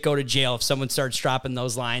legit go to jail if someone starts dropping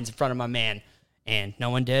those lines in front of my man. And no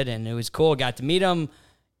one did, and it was cool. Got to meet him.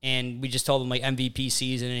 And we just told him, like, MVP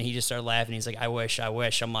season, and he just started laughing. He's like, I wish.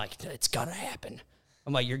 I'm like, it's going to happen.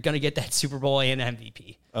 I'm like, you're going to get that Super Bowl and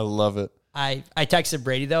MVP. I love it. I texted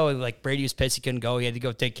Brady, though, and, like, Brady was pissed he couldn't go. He had to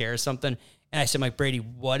go take care of something. And I said, like, Brady,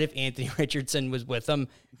 what if Anthony Richardson was with him?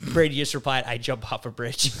 Brady just replied, I jump off a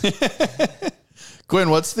bridge. Quinn,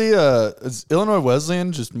 what's is Illinois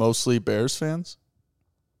Wesleyan just mostly Bears fans?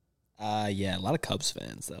 Yeah, a lot of Cubs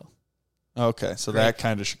fans, though. Okay, so that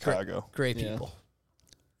kind of Chicago. Great people.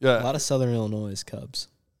 Yeah. A lot of Southern Illinois Cubs.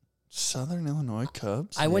 Southern Illinois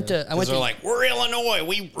Cubs? I went to They're like, we're Illinois.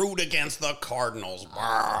 We root against the Cardinals.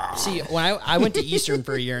 See, when I went to Eastern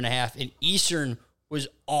for a year and a half, and Eastern was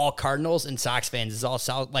all Cardinals and Sox fans. It's all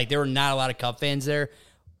South. Like, there were not a lot of Cub fans there.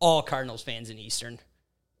 All Cardinals fans in Eastern.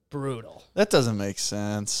 Brutal. That doesn't make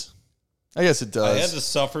sense. I guess it does. I had to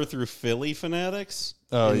suffer through Philly fanatics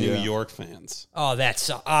Oh, and yeah. New York fans. Oh,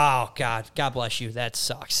 oh, God. God bless you. That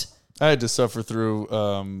sucks. I had to suffer through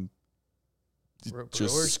just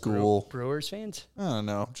Brewers, school. Brewers fans? I don't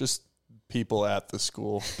know. Just people at the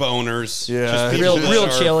school. Boners. Yeah. Just people Real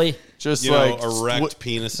that are, chilly. Just You like know, erect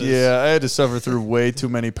penises. Yeah, I had to suffer through way too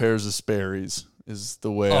many pairs of Sperry's is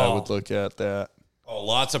the way I Oh. would look at that. Oh,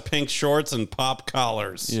 lots of pink shorts and pop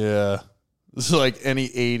collars. Yeah. This is like any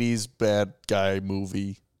 80s bad guy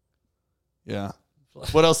movie. Yeah.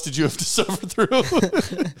 What else did you have to suffer through?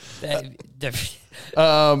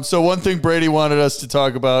 So one thing Brady wanted us to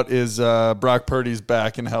talk about is Brock Purdy's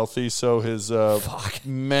back and healthy. So his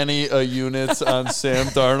many units on Sam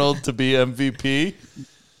Darnold to be MVP.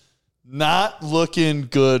 Not looking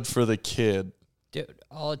good for the kid. Dude,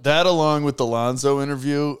 That along with the Lonzo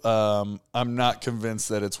interview, I'm not convinced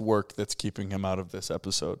that it's work that's keeping him out of this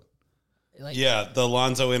episode. Yeah, the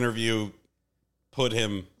Lonzo interview put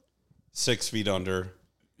him 6 feet under.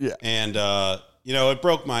 Yeah. And, it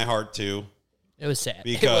broke my heart, too. it was sad.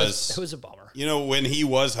 Because- it was a bummer. When he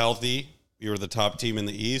was healthy, we were the top team in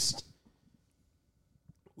the East.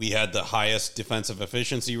 We had the highest defensive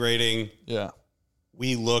efficiency rating. Yeah.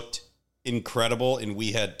 We looked incredible, and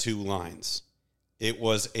we had 2 lines. It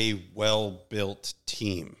was a well-built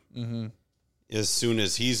team. Mm-hmm. As soon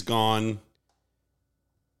as he's gone,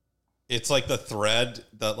 It's like the thread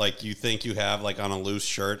that like you think you have like on a loose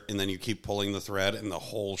shirt, and then you keep pulling the thread, and the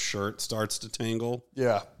whole shirt starts to tangle.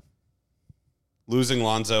 Yeah. Losing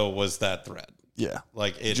Lonzo was that thread. Yeah.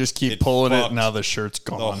 Like it just keep pulling it, fucked now the shirt's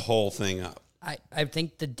the gone. whole thing up. I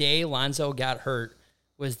think the day Lonzo got hurt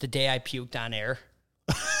was the day I puked on air.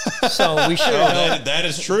 So we should have known. That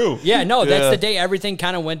is true. Yeah, no, Yeah. that's the day everything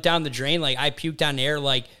kind of went down the drain. Like I puked on air,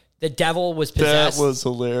 like the devil was possessed. That was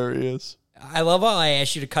hilarious. I love how I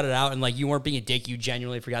asked you to cut it out, and like you weren't being a dick. You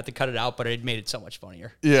genuinely forgot to cut it out, but it made it so much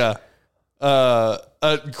funnier. Yeah. Quinn,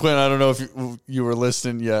 I don't know if you were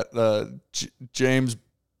listening yet. James,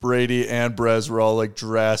 Brady, and Brez were all like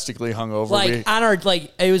drastically hungover. Like on our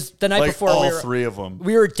it was the night like before. all we were, three of them.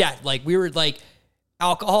 We were dead. Like we were like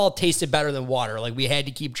alcohol tasted better than water. Like we had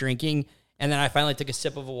to keep drinking. And then I finally took a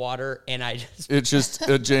sip of water, and I just... It just,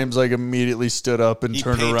 James like immediately stood up and He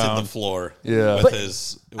turned painted around. the floor. Yeah. With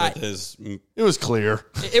his. It was clear.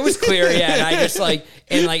 It was clear, yeah. And I just like,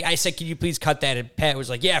 and like I said, can you please cut that? And Pat was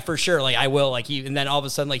like, yeah, for sure. Like I will. Like and then all of a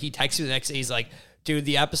sudden, like he texted me the next day. He's like, dude,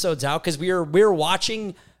 the episode's out because we were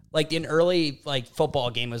watching like an early like football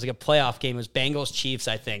game. It was like a playoff game. It was Bengals Chiefs,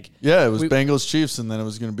 I think. Yeah, it was Bengals Chiefs, and then it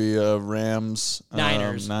was going to be Rams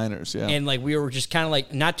Niners. Niners, yeah. And like we were just kind of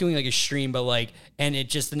like not doing like a stream, but like, and it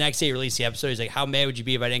just the next day he released the episode. He's like, how mad would you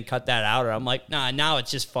be if I didn't cut that out? Or I'm like, nah, now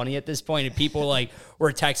it's just funny at this point. And people like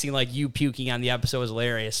were texting like you puking on the episode was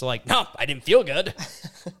hilarious. So like, no, I didn't feel good.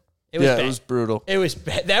 It was bad. It was brutal. It was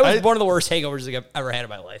bad. That was one of the worst hangovers I've ever had in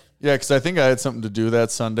my life. Yeah, because I think I had something to do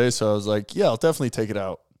that Sunday, so I was like, yeah, I'll definitely take it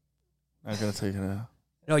out. I'm going to take it out.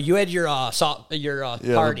 No, you had your party. Yeah,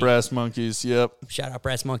 the Brass Monkeys, yep. Shout out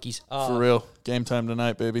Brass Monkeys. For real. Game time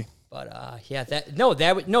tonight, baby. But yeah,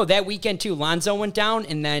 that weekend too. Lonzo went down,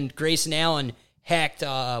 and then Grayson Allen hacked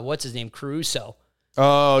what's his name, Caruso.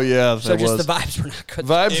 Oh yeah, so just the vibes were not good.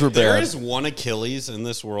 Vibes were bad. There is one Achilles in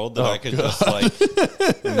this world that I could just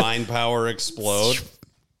like mind power explode.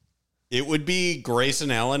 It would be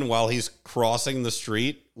Grayson Allen while he's crossing the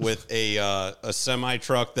street with a semi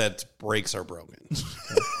truck that brakes are broken.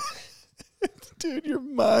 Dude, your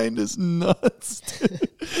mind is nuts.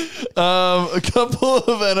 A couple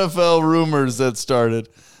of NFL rumors that started.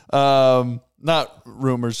 Not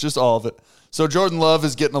rumors, just all of it. So Jordan Love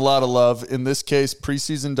is getting a lot of love. In this case,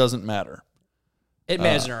 preseason doesn't matter. It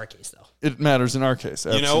matters in our case, though. It matters in our case.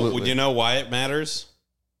 Absolutely. You know why it matters?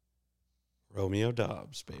 Romeo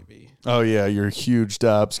Dobbs, baby. Oh yeah, you're a huge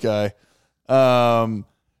Dobbs guy.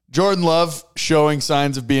 Jordan Love showing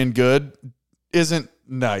signs of being good isn't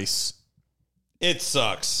nice. It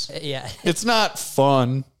sucks. Yeah. It's not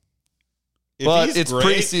fun. But it's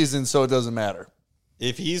great, preseason, so it doesn't matter.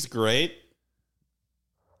 If he's great,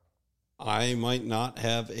 I might not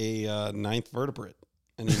have a ninth vertebrate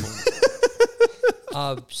anymore.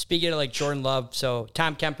 Speaking of like Jordan Love, so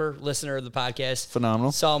Tom Kemper, listener of the podcast,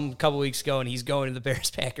 Phenomenal. saw him a couple weeks ago, and he's going to the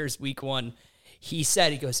Bears-Packers week 1. He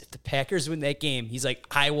said, he goes, if the Packers win that game, he's like,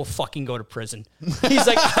 I will fucking go to prison. He's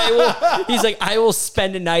like, I will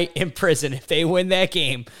spend a night in prison if they win that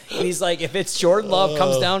game. And he's like, if it's Jordan Love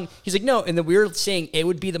comes down, he's like, no. And then we were saying it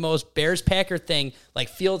would be the most Bears-Packer thing. Like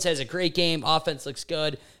Fields has a great game, offense looks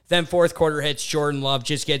good. Then fourth quarter hits, Jordan Love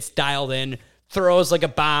just gets dialed in, throws like a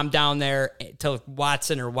bomb down there to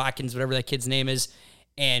Watson or Watkins, whatever that kid's name is.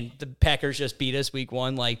 And the Packers just beat us week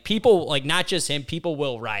 1. Like people, like not just him, people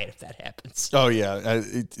will riot if that happens. Oh yeah,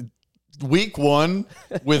 week 1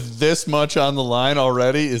 with this much on the line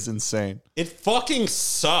already is insane. It fucking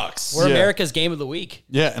sucks. We're America's game of the week.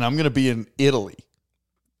 Yeah, and I'm gonna be in Italy.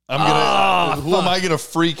 Who am I gonna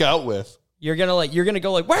freak out with? You're gonna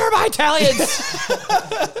go like, where are my Italians?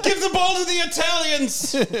 Give the ball to the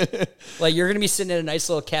Italians. Like you're gonna be sitting in a nice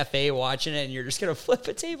little cafe watching it, and you're just gonna flip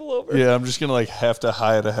a table over. Yeah, I'm just gonna like have to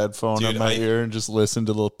hide a headphone on my ear and just listen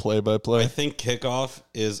to the play-by-play. I think kickoff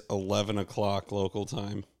is 11 o'clock local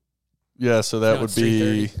time. Yeah, so that would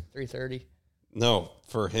be 3:30. No,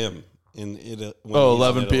 for him in it.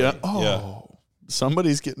 11 p.m. Oh. Yeah.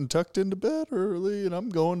 Somebody's getting tucked into bed early, and I'm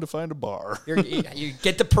going to find a bar. You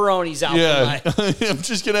get the Peronis out. Yeah, I'm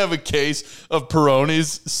just going to have a case of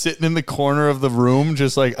Peronis sitting in the corner of the room,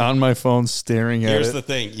 just like on my phone staring at it. Here's the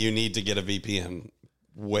thing. You need to get a VPN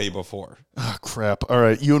way before. Oh, crap. All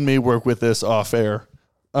right, you and me work with this off air.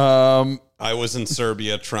 I was in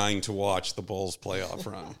Serbia trying to watch the Bulls playoff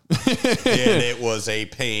run, and it was a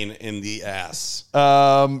pain in the ass.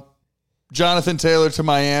 Jonathan Taylor to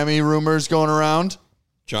Miami rumors going around.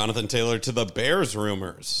 Jonathan Taylor to the Bears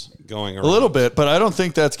rumors going around. A little bit, but I don't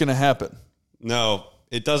think that's going to happen. No,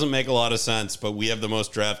 it doesn't make a lot of sense, but we have the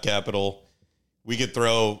most draft capital. We could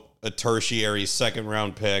throw a tertiary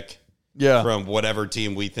second-round pick from whatever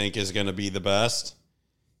team we think is going to be the best.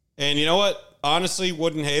 And you know what? Honestly,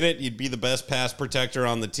 wouldn't hate it. You'd be the best pass protector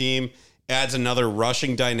on the team. Adds another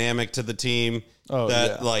rushing dynamic to the team.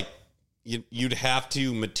 You'd have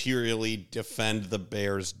to materially defend the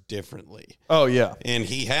Bears differently. Oh, yeah. And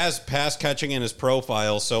he has pass catching in his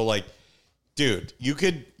profile. So, like, dude, you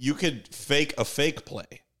could fake a fake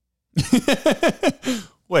play.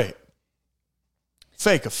 Wait.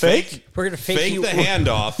 Fake a fake? We're going to fake the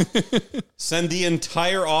handoff, send the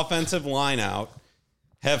entire offensive line out,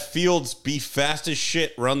 have Fields be fast as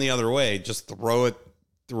shit, run the other way, just throw it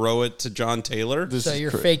to John Taylor. So you're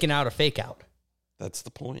faking out a fake out. That's the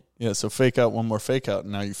point. Yeah, so fake out one more fake out,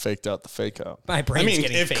 and now you faked out the fake out. My brain's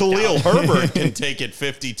getting if faked Khalil out. Herbert can take it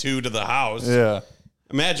 52 to the house, Yeah.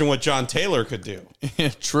 imagine what John Taylor could do.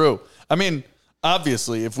 True. I mean,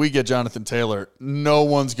 obviously, if we get Jonathan Taylor, no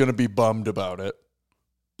one's going to be bummed about it.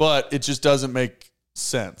 But it just doesn't make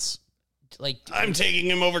sense. Like, I'm taking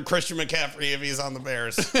him over Christian McCaffrey if he's on the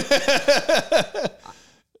Bears.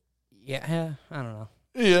 yeah, I don't know.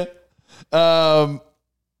 Yeah.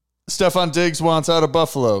 Stephon Diggs wants out of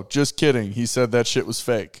Buffalo. Just kidding. He said that shit was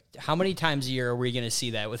fake. How many times a year are we going to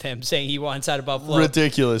see that with him saying he wants out of Buffalo?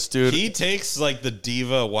 Ridiculous, dude. He takes like the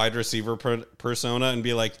diva wide receiver persona and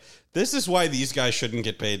be like, this is why these guys shouldn't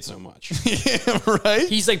get paid so much. Yeah, right?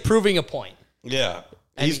 He's like proving a point. Yeah.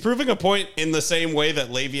 He's proving a point in the same way that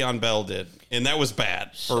Le'Veon Bell did. And that was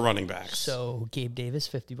bad for running backs. So Gabe Davis,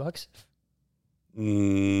 $50?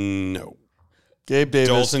 No. Gabe Davis.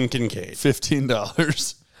 Dalton Kincaid.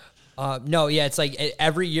 $15. No, yeah, it's like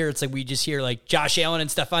every year it's like we just hear like Josh Allen and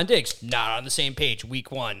Stephon Diggs not on the same page.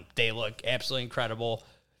 Week 1, they look absolutely incredible.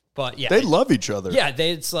 But yeah, They love each other. yeah,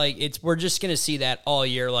 we're just gonna see that all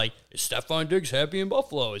year. Like, is Stephon Diggs happy in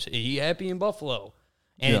Buffalo? Is he happy in Buffalo?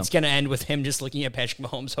 And it's gonna end with him just looking at Patrick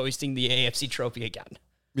Mahomes hoisting the AFC trophy again.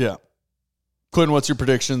 Yeah. Quinn, what's your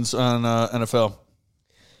predictions on NFL?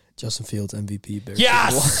 Justin Fields MVP. Bears.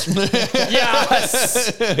 Yes,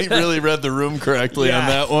 yes. He really read the room correctly on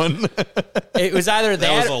that one. It was either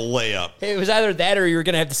That was a layup. It was either that or you were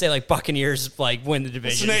gonna have to say like Buccaneers like win the It's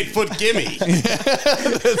division. an 8-foot gimme.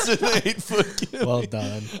 That's an 8-foot gimme. Well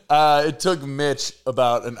done. It took Mitch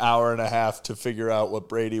about an hour and a half to figure out what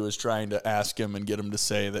Brady was trying to ask him and get him to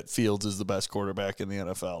say that Fields is the best quarterback in the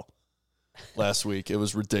NFL. Last week, it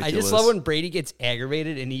was ridiculous. I just love when Brady gets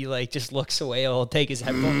aggravated and he like just looks away. He'll take his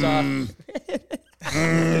headphones off.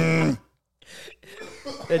 How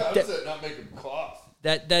does that not make him cough?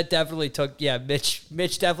 That definitely took. Yeah, Mitch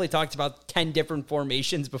definitely talked about 10 different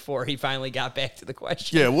formations before he finally got back to the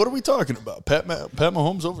question. Yeah, what are we talking about? Pat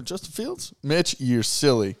Mahomes over Justin Fields? Mitch, you're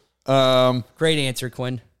silly. Great answer,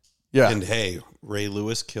 Quinn. Yeah. And hey, Ray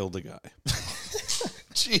Lewis killed a guy.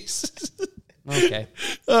 Jesus. Okay.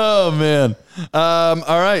 Oh, man. All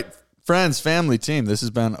right. Friends, family, team, this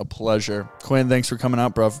has been a pleasure. Quinn, thanks for coming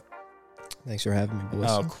out, bruv. Thanks for having me, boys.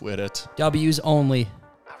 Oh, quit it. W's only.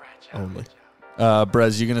 Only.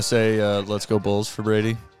 Brez, you going to say let's go Bulls for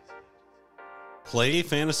Brady? Play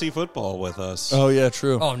fantasy football with us. Oh, yeah,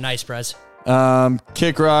 true. Oh, nice, Prez.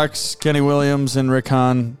 Kick Rocks, Kenny Williams, and Rick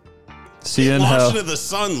Hahn. See you in Launch hell. into the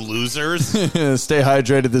sun, losers. Stay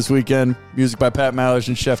hydrated this weekend. Music by Pat Mallers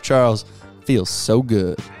and Chef Charles. Feels so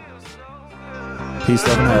good. Peace,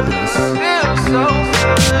 love, and happiness.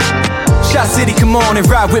 Shot City, come on and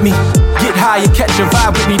ride with me. Get high and catch a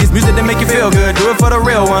vibe with me. This music that make you feel good. Do it for the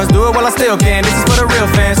real ones. Do it while I still can. This is for the real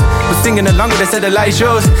fans. We're singing along with us at the light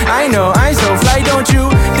shows. I know, I ain't so fly, don't you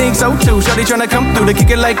think so too? Shorty tryna come through to kick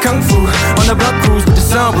it like kung fu. On the block cruise with the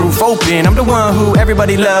sunroof open. I'm the one who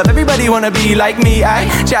everybody love. Everybody wanna be like me. I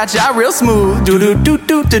cha-cha real smooth.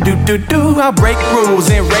 Do-do-do-do-do-do-do-do. I break rules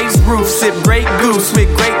and race roofs. Sip great goose with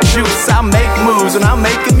great juice. I make moves when I'm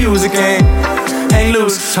making music and hang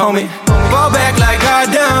loose, homie. Fall back like I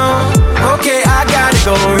don't. Okay, I gotta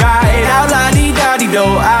go right. Out la-dee-da-dee-do.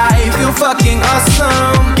 I feel fucking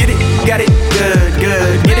awesome. Get it, got it, good,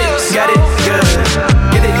 good. Get it, got it, good.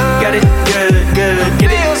 Get it, got it, good, good.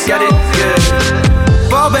 Get it, got it, good.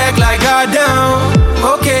 Fall back like I don't.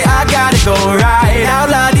 Okay, I gotta go right. Out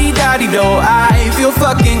la-dee-da-dee-do. I feel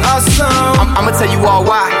fucking awesome. I'ma tell you all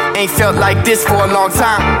why. Ain't felt like this for a long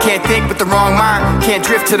time. Can't think with the wrong mind. Can't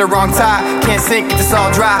drift to the wrong tide. Can't sink if it's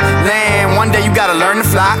all dry. Land, one day you gotta learn to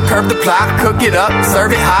fly. Curve the plot, cook it up,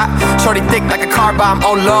 serve it hot. Shorty thick like a car bomb,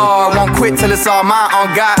 oh Lord. Won't quit till it's all mine,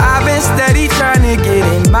 on God. I've been steady trying to get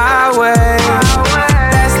in my way.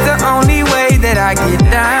 That's the only way that I get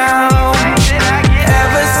down.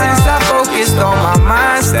 Ever since I focused on my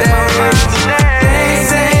mind state, they ain't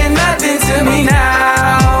saying nothing to me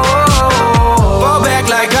now. Fall back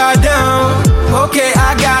like I don't. Okay,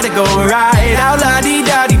 I gotta go right. Out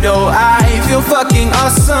la-dee-da-dee-do. I feel fucking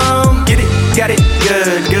awesome. Get it, got it,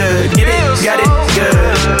 good, good.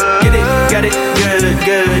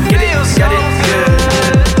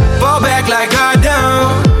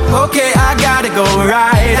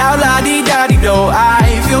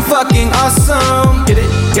 fucking awesome. Get it,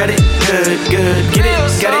 got it, good, good. Get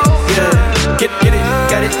it, got it.